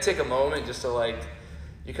 You kind of take a moment just to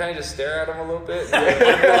you kind of just stare at him a little bit. And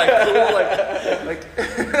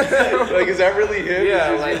you're cool, is that really him?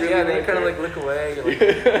 Yeah, then you kind of look away.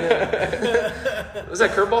 Was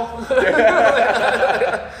that curveball?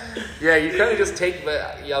 Yeah, you kind of just take,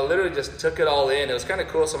 I literally just took it all in. It was kind of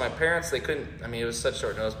cool. So my parents, they couldn't, it was such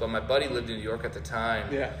short notice, but my buddy lived in New York at the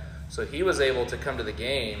time. Yeah. So he was able to come to the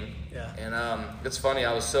game. Yeah. And it's funny,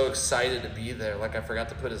 I was so excited to be there. I forgot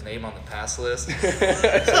to put his name on the pass list. So he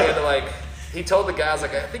had to he told the guy, I was I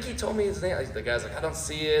think he told me his name. The guy's I don't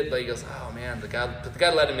see it. But he goes, oh man, the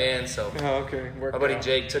guy let him in. So my buddy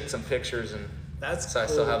Jake took some pictures, and so I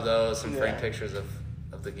still have those, some framed pictures of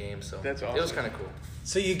the game. So that's awesome. It was kind of cool.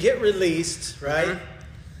 So you get released, right? Mm-hmm.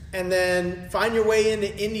 And then find your way into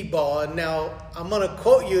indie ball. And now I'm going to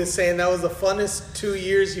quote you as saying that was the funnest 2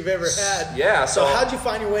 years you've ever had. Yeah. So how'd you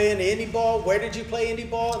find your way into indie ball? Where did you play indie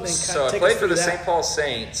ball? And then I played for the St. Paul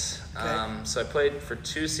Saints. Okay. So I played for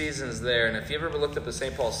 2 seasons there. And if you ever looked up the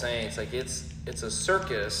St. Paul Saints, it's a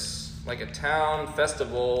circus, a town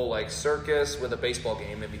festival, circus with a baseball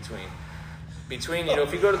game in between.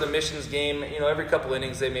 If you go to the Missions game, every couple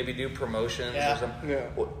innings they maybe do promotions or something. Yeah.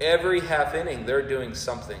 Well, every half inning they're doing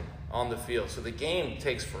something on the field. So the game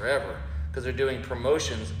takes forever because they're doing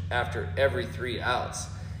promotions after every 3 outs.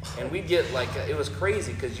 And we'd get like, it was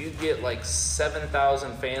crazy because you'd get like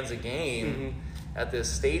 7,000 fans a game at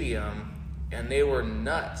this stadium, and they were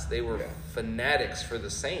nuts. They were fanatics for the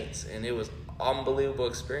Saints, and it was unbelievable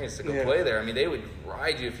experience to go play there. I mean, they would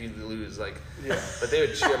ride you if you lose, like, but they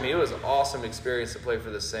would cheer. I mean, it was an awesome experience to play for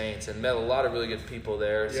the Saints, and met a lot of really good people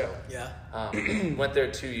there. So, went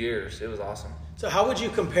there 2 years. It was awesome. So, how would you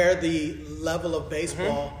compare the level of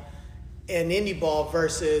baseball and indie ball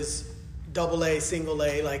versus Double A, Single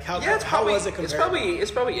A? Like, how was it compared?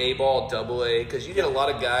 It's probably A ball, Double A, because you get a lot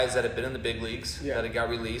of guys that have been in the big leagues that have got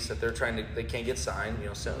released, that they can't get signed. You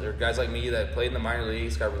know, so there are guys like me that played in the minor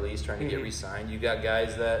leagues, got released, trying to get re-signed. You got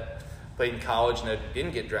guys that played in college and that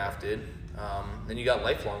didn't get drafted. Then you got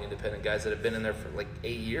lifelong independent guys that have been in there for like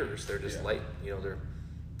 8 years. They're just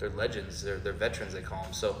they're legends. They're veterans, they call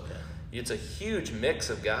them. So it's a huge mix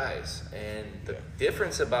of guys, and the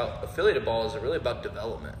difference about affiliated ball is really about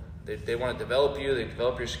development. They want to develop you. They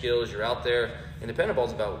develop your skills. You're out there. Independent ball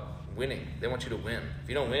is about winning. They want you to win. If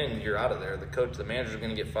you don't win, you're out of there. The coach, the manager's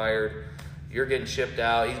going to get fired. You're getting shipped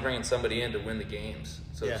out. He's bringing somebody in to win the games.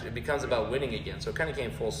 So it becomes about winning again. So it kind of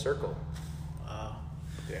came full circle. Wow.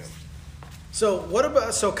 Yeah. So what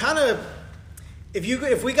about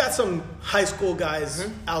if we got some high school guys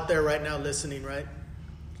out there right now listening, right?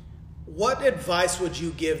 What advice would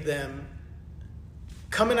you give them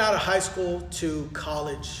coming out of high school to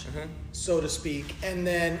college, so to speak? And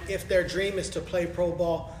then if their dream is to play pro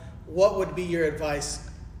ball, what would be your advice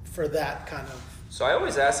for that kind of? So I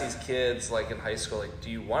always ask these kids, like in high school, like, do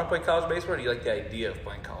you want to play college baseball, or do you like the idea of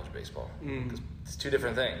playing college baseball? Because it's two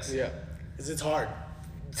different things. Yeah, because it's hard.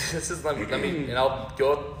 Let me, and I'll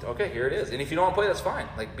go, okay, here it is. And if you don't want to play, that's fine.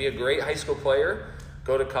 Like, be a great high school player,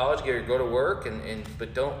 go to college, go to work,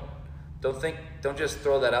 but don't just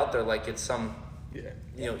throw that out there like it's some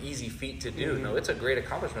easy feat to do. No, it's a great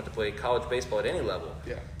accomplishment to play college baseball at any level.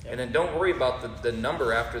 And then don't worry about the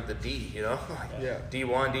number after the D, D1,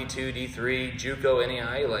 D2, D3, JUCO,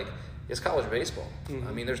 NAI, like, it's college baseball.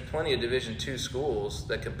 I mean, there's plenty of Division II schools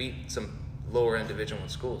that could beat some lower end Division I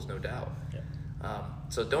schools, no doubt.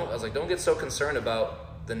 So don't get so concerned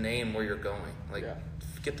about the name where you're going. Like,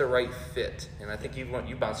 get the right fit. And I think you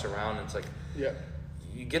bounce around, and it's like,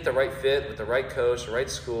 you get the right fit with the right coach, the right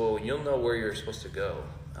school, and you'll know where you're supposed to go.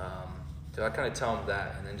 So I kind of tell them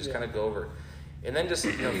that, and then just kind of go over. And then just,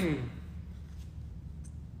 you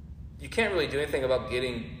can't really do anything about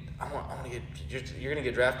getting, you're going to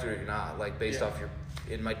get drafted or you're not, like, based off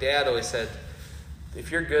and my dad always said,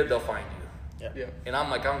 if you're good, they'll find you. And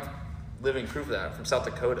I'm living proof of that. I'm from South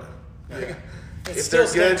Dakota. If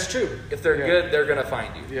they're good, true. If they're good, they're going to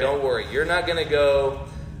find you. Don't worry. You're not going to go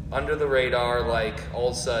under the radar, like, all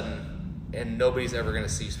of a sudden, and nobody's ever going to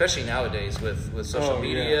see, especially nowadays with social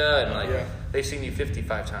media, and they've seen you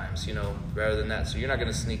 55 times, rather than that. So you're not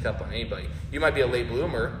going to sneak up on anybody. You might be a late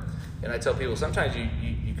bloomer, and I tell people sometimes you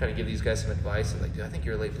kind of give these guys some advice, like, dude, I think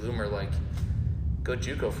you're a late bloomer, like, go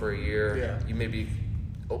JUCO for a year. You maybe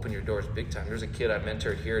open your doors big time. There's a kid I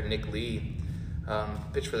mentored here, Nick Lee,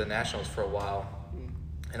 pitched for the Nationals for a while,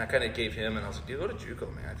 and I kind of gave him, and I was like, dude, go to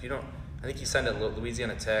JUCO, man. If you don't, I think he signed at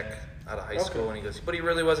Louisiana Tech out of high school, and he goes, but he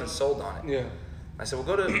really wasn't sold on it. I said, well,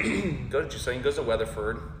 go to JUCO. So he goes to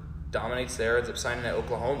Weatherford, dominates there, ends up signing at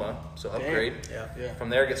Oklahoma, so upgrade. From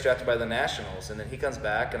there, gets drafted by the Nationals, and then he comes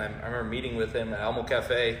back, and I remember meeting with him at Almo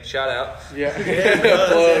Cafe. Shout out.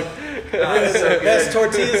 Best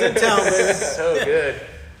tortillas in town, man. So good.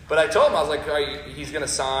 But I told him, I was like, all right, he's going to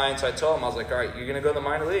sign. So I told him, I was like, all right, you're going to go to the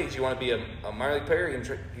minor leagues. You want to be a minor league player, or you're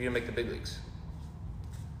going to make the big leagues?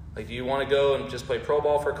 Like, do you want to go and just play pro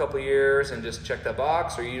ball for a couple of years and just check that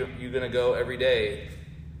box, or are you going to go every day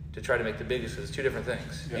to try to make the big leagues? It's two different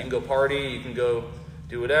things. You can go party, you can go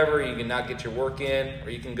do whatever, you can not get your work in, or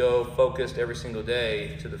you can go focused every single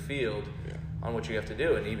day to the field on what you have to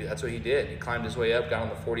do. And that's what he did. He climbed his way up, got on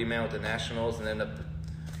the 40-man with the Nationals, and ended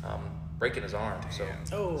up breaking his arm.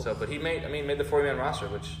 But he made the 40-man roster,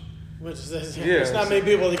 which there's not many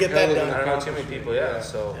people to get that done. I don't know too many people.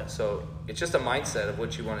 So it's just a mindset of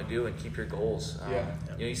what you want to do and keep your goals.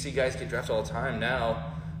 You see guys get drafted all the time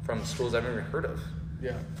now from schools I've never heard of.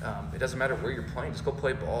 It doesn't matter where you're playing. Just go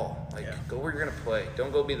play ball. Go where you're going to play.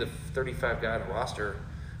 Don't go be the 35 guy on the roster.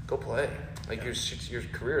 Go play. Your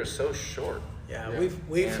career is so short.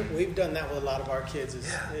 We've done that with a lot of our kids.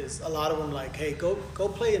 Is a lot of them like, hey, go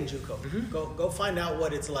play in JUCO. Go find out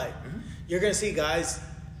what it's like. You're gonna see guys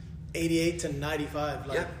 88 to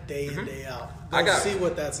 95 day in, day out. Go see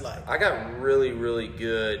what that's like. I got really, really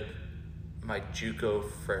good my JUCO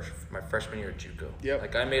my freshman year at JUCO.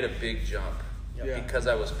 Like, I made a big jump because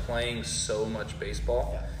I was playing so much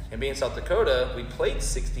baseball. And being in South Dakota, we played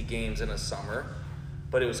 60 games in a summer.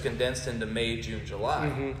 but it was condensed into May, June,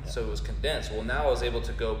 July. So it was condensed. Well, now I was able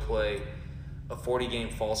to go play a 40-game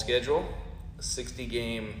fall schedule, a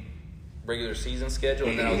 60-game regular season schedule,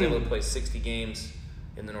 and then I was able to play 60 games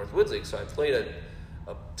in the Northwoods League. So I played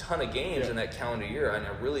a ton of games in that calendar year, and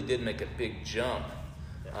I really did make a big jump.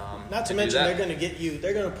 Not to mention they're going to get you.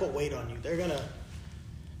 They're going to put weight on you. They're going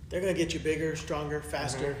to get you bigger, stronger,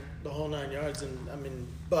 faster, the whole 9 yards. And I mean,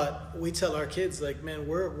 but we tell our kids, like, man,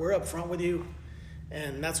 we're up front with you,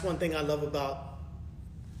 and that's one thing I love about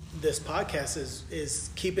this podcast is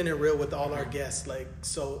keeping it real with all our guests. Like,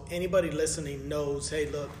 so anybody listening knows, hey,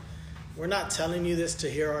 look, we're not telling you this to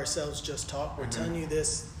hear ourselves just talk. We're telling you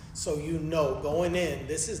this so you know going in,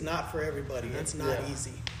 this is not for everybody. It's not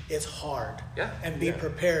easy. It's hard. Yeah. And be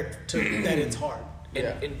prepared that it's hard.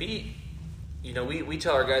 And be, we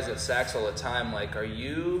tell our guys at Saks all the time, like, are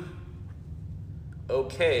you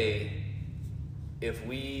okay if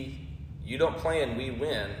you don't play and we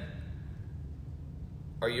win?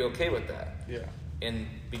 Are you okay with that? Yeah. In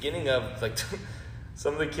beginning of, like,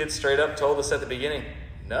 some of the kids straight up told us at the beginning,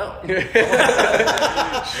 no. So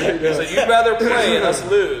you'd rather play and us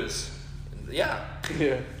lose. Yeah.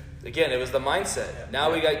 Again, it was the mindset.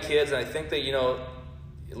 Now we got kids, and I think that,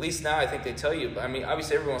 at least now I think they tell you, I mean,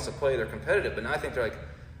 obviously everyone wants to play, they're competitive, but now I think they're like,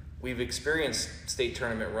 we've experienced state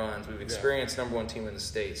tournament runs, we've experienced number one team in the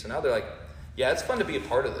state. So now they're like, yeah, it's fun to be a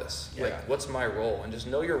part of this. Like, what's my role? And just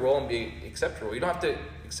know your role and accept your role. You don't have to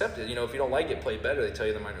accept it. If you don't like it, play better. They tell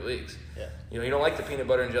you in the minor leagues. Yeah. You don't like the peanut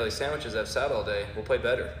butter and jelly sandwiches I've sat all day. We'll play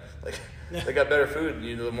better. Like, they got better food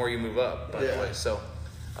the more you move up, by the way. So,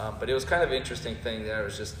 but it was kind of an interesting thing that I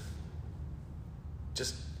was just,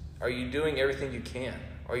 are you doing everything you can?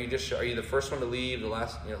 Are you the first one to leave, the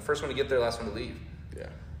last, first one to get there, last one to leave? Yeah.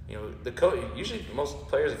 The coach, usually most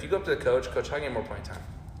players, if you go up to the coach, how can I get more playing time?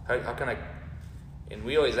 How can I? And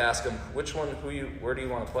we always ask them, where do you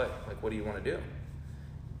want to play? Like, what do you want to do?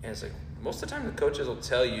 And it's like, most of the time the coaches will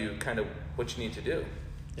tell you kind of what you need to do.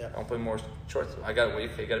 Yeah. I'll play more shorts. You got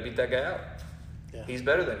to beat that guy out. Yeah. He's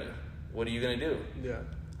better than you. What are you going to do? Yeah.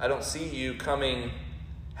 I don't see you coming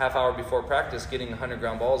half hour before practice getting 100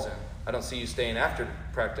 ground balls in. I don't see you staying after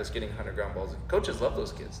practice getting 100 ground balls in. Coaches love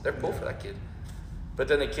those kids. They're cool for that kid. But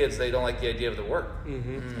then the kids, they don't like the idea of the work.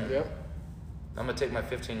 Yeah. I'm going to take my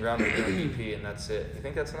 15 round and do an EP, and that's it. You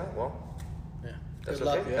think that's enough? Well, that's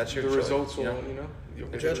okay. Yeah. That's your choice. The results will,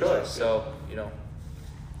 it's your choice. So, Yeah.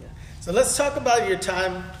 So let's talk about your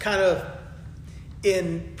time kind of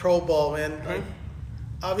in pro ball, man. Like,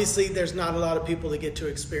 obviously, there's not a lot of people that get to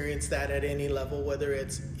experience that at any level, whether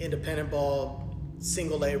it's independent ball,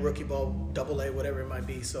 single A, rookie ball, double A, whatever it might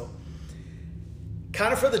be. So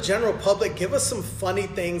kind of for the general public, give us some funny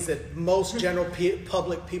things that most general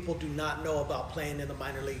public people do not know about playing in the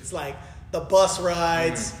minor leagues, like the bus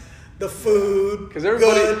rides, the food. Because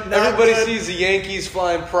everybody sees the Yankees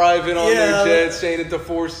flying private on their jets, staying at the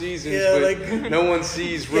Four Seasons, but no one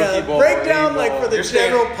sees rookie ball. Break down, like, for the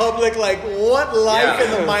general public, like, what life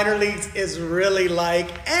in the minor leagues is really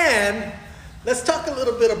like. And let's talk a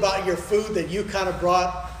little bit about your food that you kind of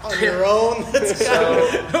brought on your own. That's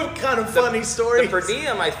kind of funny story. The per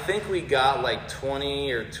diem, I think we got like $20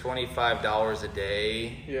 or $25 a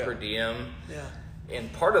day per diem. Yeah.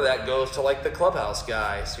 And part of that goes to, like, the clubhouse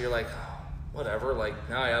guy. So you're like, whatever. Like,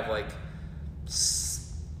 now I have like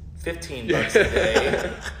 $15 a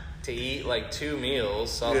day to eat like 2 meals.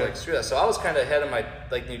 So I was like, screw that. So I was kind of ahead of my,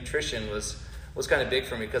 like, nutrition was kind of big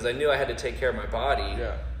for me because I knew I had to take care of my body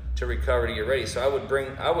to recover, to get ready. So I would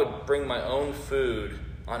bring my own food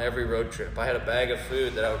on every road trip. I had a bag of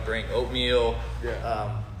food that I would bring: oatmeal,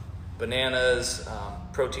 bananas,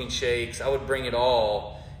 protein shakes. I would bring it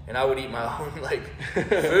all. And I would eat my own, like,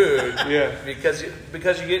 food because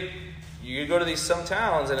you go to some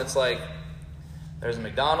towns and it's like there's a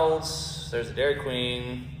McDonald's, there's a Dairy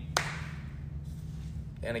Queen,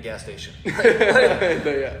 and a gas station.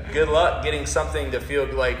 Good luck getting something to feel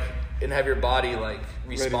like and have your body, like,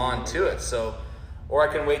 respond to it. So, or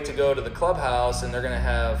I can wait to go to the clubhouse and they're gonna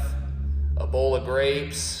have a bowl of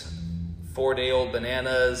grapes, 4-day-old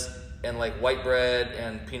bananas, and, like, white bread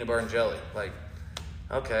and peanut butter and jelly, like.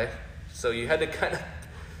 Okay, so you had to kind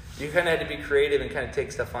of be creative and kind of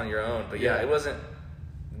take stuff on your own. But it wasn't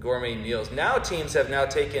gourmet meals. Now teams have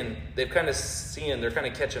they've kind of seen, they're kind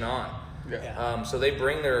of catching on. So they have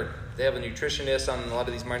a nutritionist on a lot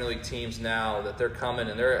of these minor league teams now that they're coming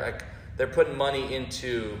and they're putting money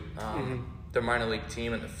into their minor league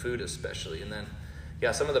team and the food especially. And then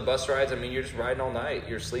some of the bus rides, I mean, you're just riding all night.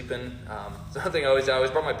 You're sleeping. Something I always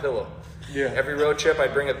brought my pillow. Every road trip, I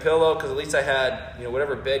bring a pillow because at least I had,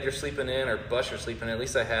 whatever bed you're sleeping in or bus you're sleeping in, at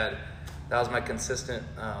least I had That was my consistent.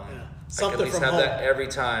 Something I could at least from have home. that every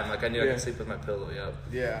time. Like I knew I could sleep with my pillow. Yep.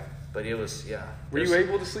 Yeah. But it was Were you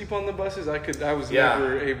able to sleep on the buses? I was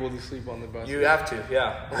never able to sleep on the buses. You have to,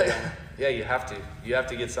 yeah. Yeah, you have to. You have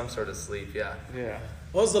to get some sort of sleep, yeah. Yeah.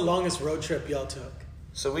 What was the longest road trip y'all took?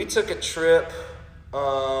 So we took a trip.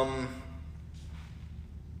 Where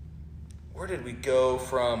did we go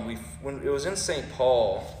from? When it was in St.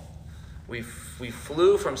 Paul. We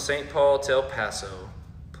flew from St. Paul to El Paso,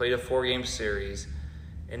 played a 4-game series,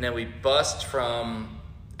 and then we bussed from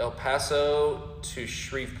El Paso to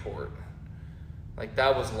Shreveport. Like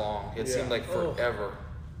that was long. It seemed like forever.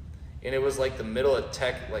 And it was like the middle of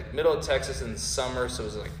Texas in the summer, so it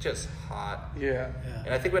was like just hot. Yeah.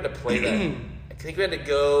 And I think we had to play that. I think we had to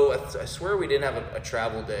go. I swear we didn't have a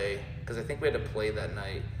travel day because I think we had to play that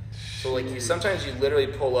night. So like sometimes you literally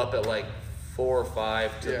pull up at like 4 or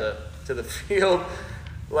 5 to the field,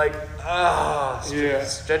 like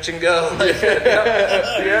stretch and go. Like,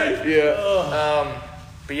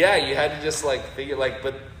 but yeah, you had to just like figure like.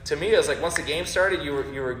 But to me, it was like once the game started, you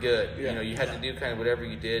were good. Yeah. You know, you had to do kind of whatever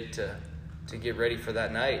you did to get ready for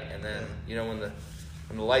that night, and then you know when the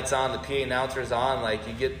lights on, the PA announcer's on, like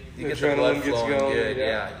you get the blood flowing going, good.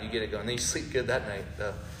 Yeah, you get it going. Then you sleep good that night.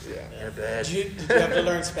 In bed. Did you have to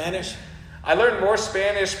learn Spanish? I learned more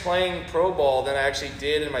Spanish playing pro ball than I actually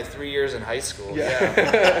did in my 3 years in high school.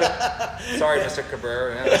 Yeah. Sorry, Mr.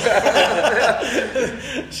 Cabrera.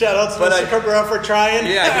 Shout out to Mr. Cabrera for trying.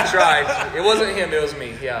 Yeah, he tried. It wasn't him. It was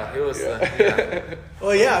me. Yeah, it was.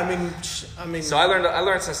 Well, yeah. I mean. So I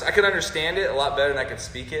learned since I could understand it a lot better than I could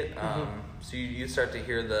speak it. So you start to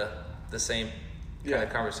hear the same kind of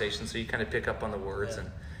conversation. So you kind of pick up on the words and.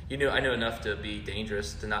 I knew enough to be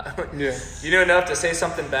dangerous to not. You knew enough to say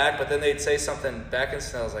something back, but then they'd say something back, and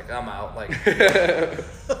I was like, I'm out. Like,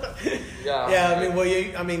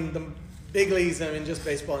 yeah. I mean, the big leagues. I mean, just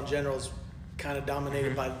baseball in general is kind of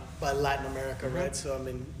dominated by Latin America, right? So I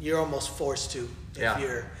mean, you're almost forced to if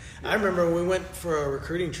you're. I remember we went for a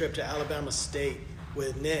recruiting trip to Alabama State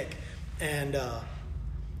with Nick, and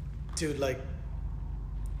dude, like,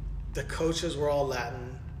 the coaches were all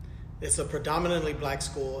Latin. It's a predominantly black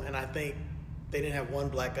school, and I think they didn't have one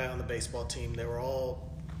black guy on the baseball team. They were all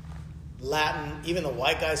Latin. Even the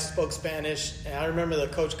white guys spoke Spanish. And I remember the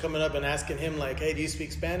coach coming up and asking him, like, hey, do you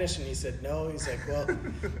speak Spanish? And he said, no. He's like, well,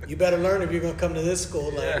 you better learn if you're going to come to this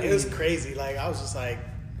school. Like, it was crazy. Like, I was just like,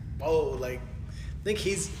 whoa. Like, I think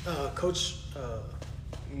he's Coach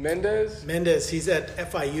Mendez. He's at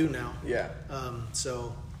FIU now. Yeah.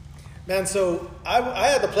 Man, so I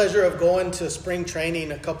had the pleasure of going to spring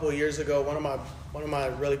training a couple of years ago. One of my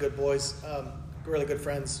really good boys, really good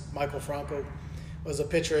friends, Michael Franco, was a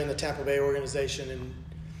pitcher in the Tampa Bay organization, and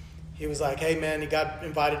he was like, "Hey, man, he got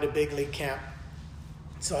invited to big league camp."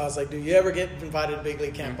 So I was like, "Do you ever get invited to big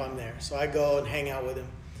league camp?" I'm there, so I go and hang out with him.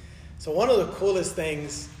 So one of the coolest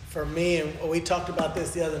things for me, and we talked about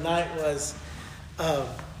this the other night, was.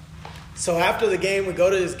 So after the game, we go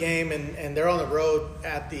to this game, and they're on the road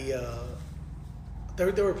at the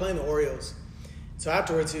they were playing the Orioles. So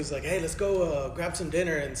afterwards, he was like, hey, let's go grab some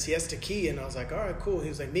dinner in Siesta Key. And I was like, all right, cool. He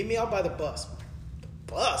was like, meet me out by the bus. The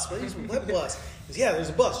bus? What bus? He goes, yeah, there's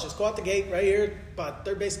a bus. Just go out the gate right here, by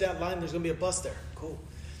third base down line. There's going to be a bus there. Cool.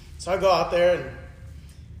 So I go out there, and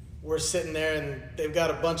we're sitting there, and they've got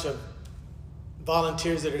a bunch of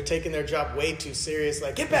volunteers that are taking their job way too serious.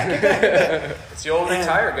 Like, get back. It's the old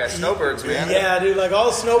retired guys, snowbirds, man. Yeah, dude, like all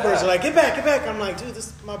the snowbirds are like, get back. I'm like, dude, this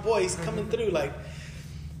is my boy. He's coming through. Like,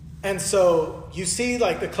 and so you see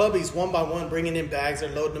like the clubbies one by one bringing in bags. They're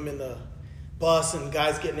loading them in the bus, and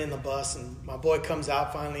guys getting in the bus. And my boy comes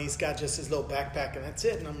out finally. He's got just his little backpack, and that's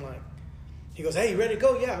it. And I'm like, he goes, hey, you ready to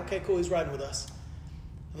go? Yeah, okay, cool. He's riding with us.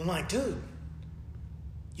 And I'm like, dude,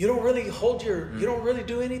 you don't really you don't really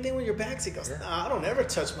do anything with your bags? He goes, nah, I don't ever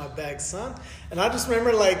touch my bags, son. And I just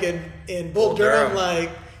remember like in Bull Durham, like,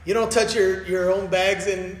 you don't touch your own bags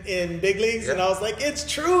in big leagues. And I was like, it's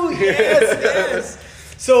true. Yes.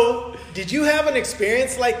 So did you have an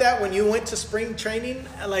experience like that when you went to spring training?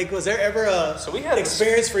 Like, was there ever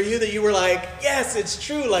experience for you that you were like, yes, it's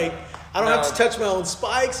true. Like, I don't have to touch my own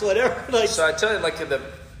spikes, whatever. Like, so I tell you, like, the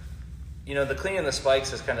cleaning the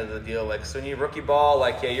spikes is kind of the deal. Like, so when you rookie ball,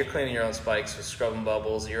 like, you're cleaning your own spikes with scrubbing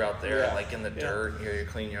bubbles. You're out there, like, in the dirt. You're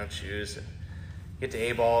cleaning your own shoes. And get to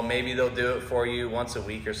A-ball, maybe they'll do it for you once a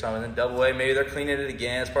week or something. Then Double-A, maybe they're cleaning it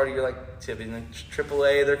again. It's part of your, like, tipping. Then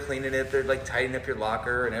Triple-A, they're cleaning it. They're, like, tidying up your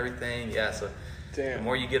locker and everything. Yeah, so the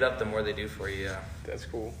more you get up, the more they do for you. Yeah. That's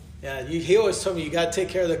cool. Yeah, he always told me you got to take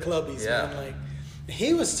care of the clubbies, man. Like,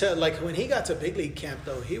 he was, like, when he got to big league camp,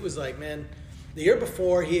 though, he was like, man, the year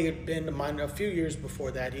before, he had been to a few years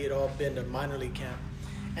before that, he had all been to minor league camp.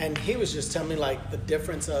 And he was just telling me like the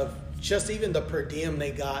difference of just even the per diem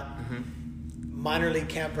they got, minor league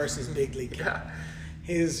camp versus big league camp.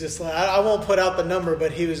 He was just like, I won't put out the number,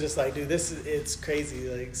 but he was just like, dude, it's crazy.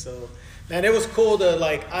 Like, so, man, it was cool to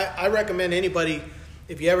like, I recommend anybody,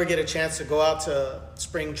 if you ever get a chance to go out to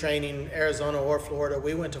spring training, Arizona or Florida.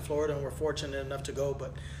 We went to Florida and we're fortunate enough to go,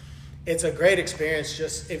 but it's a great experience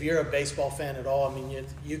just if you're a baseball fan at all. I mean,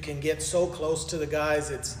 you can get so close to the guys.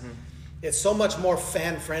 It's so much more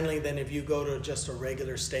fan-friendly than if you go to just a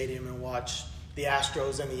regular stadium and watch the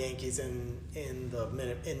Astros and the Yankees in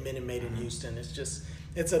Minute Maid in Houston.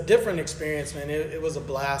 It's a different experience, man. It was a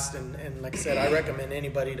blast, and like I said, I recommend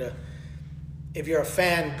anybody to, if you're a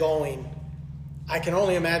fan going, I can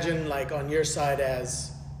only imagine like on your side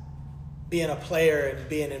as being a player and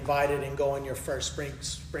being invited and going your first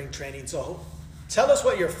spring training. So tell us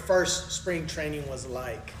what your first spring training was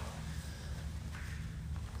like.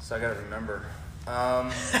 So I got to remember.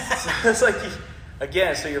 So it's like,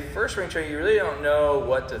 again, so your first spring training, you really don't know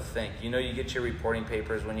what to think. You know, you get your reporting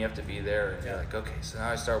papers when you have to be there, and you're like, okay, so now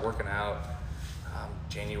I start working out.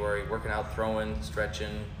 January, working out, throwing,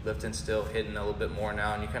 stretching, lifting still, hitting a little bit more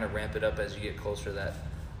now, and you kind of ramp it up as you get closer to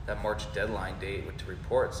that March deadline date to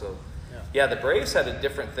report. So, yeah, the Braves had a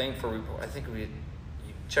different thing for report. I think you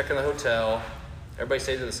check in the hotel, everybody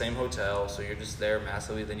stays at the same hotel, so you're just there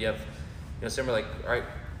massively. Then you have, similar like, all right,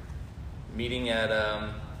 meeting at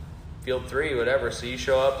Field 3, whatever. So you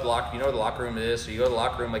show up, you know where the locker room is, so you go to the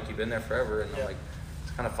locker room like you've been there forever, and like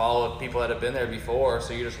just kind of follow people that have been there before.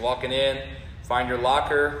 So you're just walking in, find your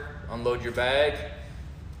locker, unload your bag,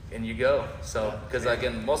 and you go. So, because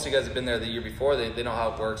again, most of you guys have been there the year before. They know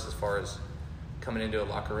how it works as far as coming into a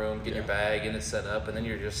locker room, getting your bag, getting it set up, and then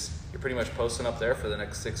you're pretty much posting up there for the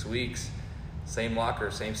next 6 weeks. Same locker,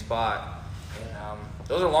 same spot. And,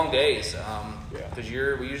 those are long days because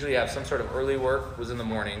we usually have some sort of early work was in the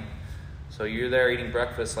morning. So you're there eating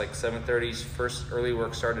breakfast like 7:30. First early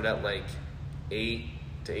work started at like 8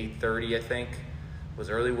 to 8:30, I think. Was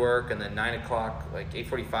early work, and then 9 o'clock, like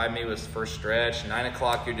 8:45 maybe was first stretch. 9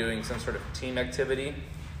 o'clock you're doing some sort of team activity,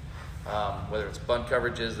 whether it's bunt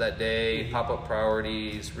coverages that day, pop-up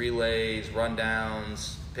priorities, relays,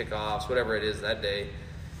 rundowns, pickoffs, whatever it is that day.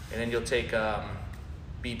 And then you'll take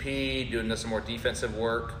BP, doing some more defensive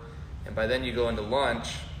work, and by then you go into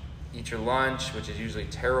lunch, eat your lunch, which is usually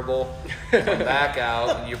terrible, come back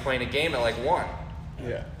out, and you're playing a game at like 1.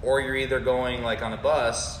 Yeah. Or you're either going like on a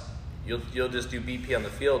bus. You'll just do BP on the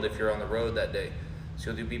field if you're on the road that day. So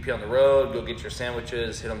you'll do BP on the road, go get your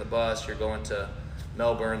sandwiches, hit on the bus. You're going to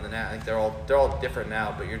Melbourne. I think they're all different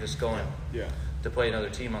now, but you're just going to play another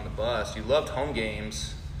team on the bus. You loved home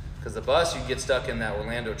games because the bus, you'd get stuck in that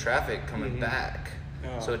Orlando traffic coming back.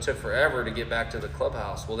 Oh. So it took forever to get back to the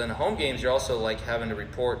clubhouse. Well, then the home games, you're also like having to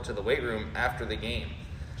report to the weight room after the game.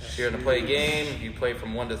 So you're going to play a game. You play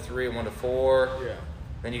from 1 to 3 and 1 to 4. Yeah.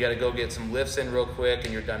 Then you got to go get some lifts in real quick,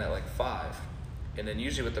 and you're done at like 5. And then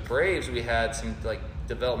usually with the Braves, we had some like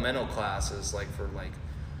developmental classes, like for like,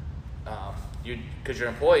 because you're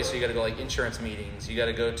an employee, so you got to go like insurance meetings. You got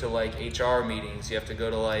to go to like HR meetings. You have to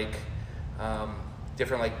go to like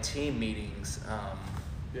different like team meetings.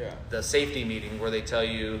 The safety meeting where they tell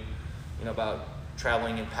you, about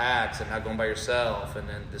traveling in packs and not going by yourself. And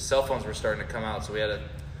then the cell phones were starting to come out, so we had a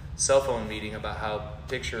cell phone meeting about how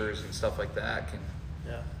pictures and stuff like that can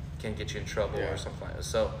get you in trouble or something like that.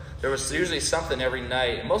 So there was usually something every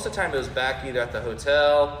night, and most of the time it was back either at the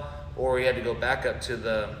hotel or we had to go back up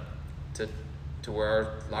to to where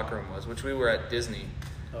our locker room was, which we were at Disney.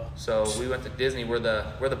 Oh. So we went to Disney where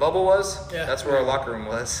the bubble was. Yeah. That's where our locker room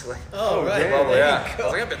was. Like, right. The bubble, I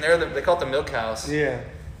was like, I've been there. They call it the Milk House. Yeah.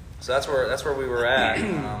 So that's where we were at.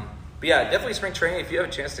 But yeah, definitely spring training if you have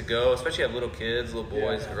a chance to go, especially if you have little kids, little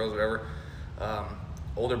boys, girls, whatever.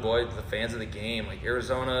 Older boys, the fans of the game, like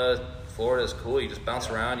Arizona, Florida is cool. You just bounce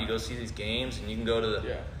around, you go see these games, and you can go to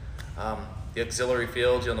the auxiliary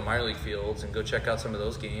fields, the minor league fields, and go check out some of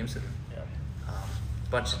those games. And a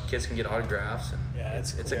bunch of kids can get autographs, and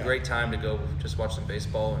it's a great time to go just watch some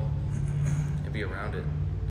baseball and be around it.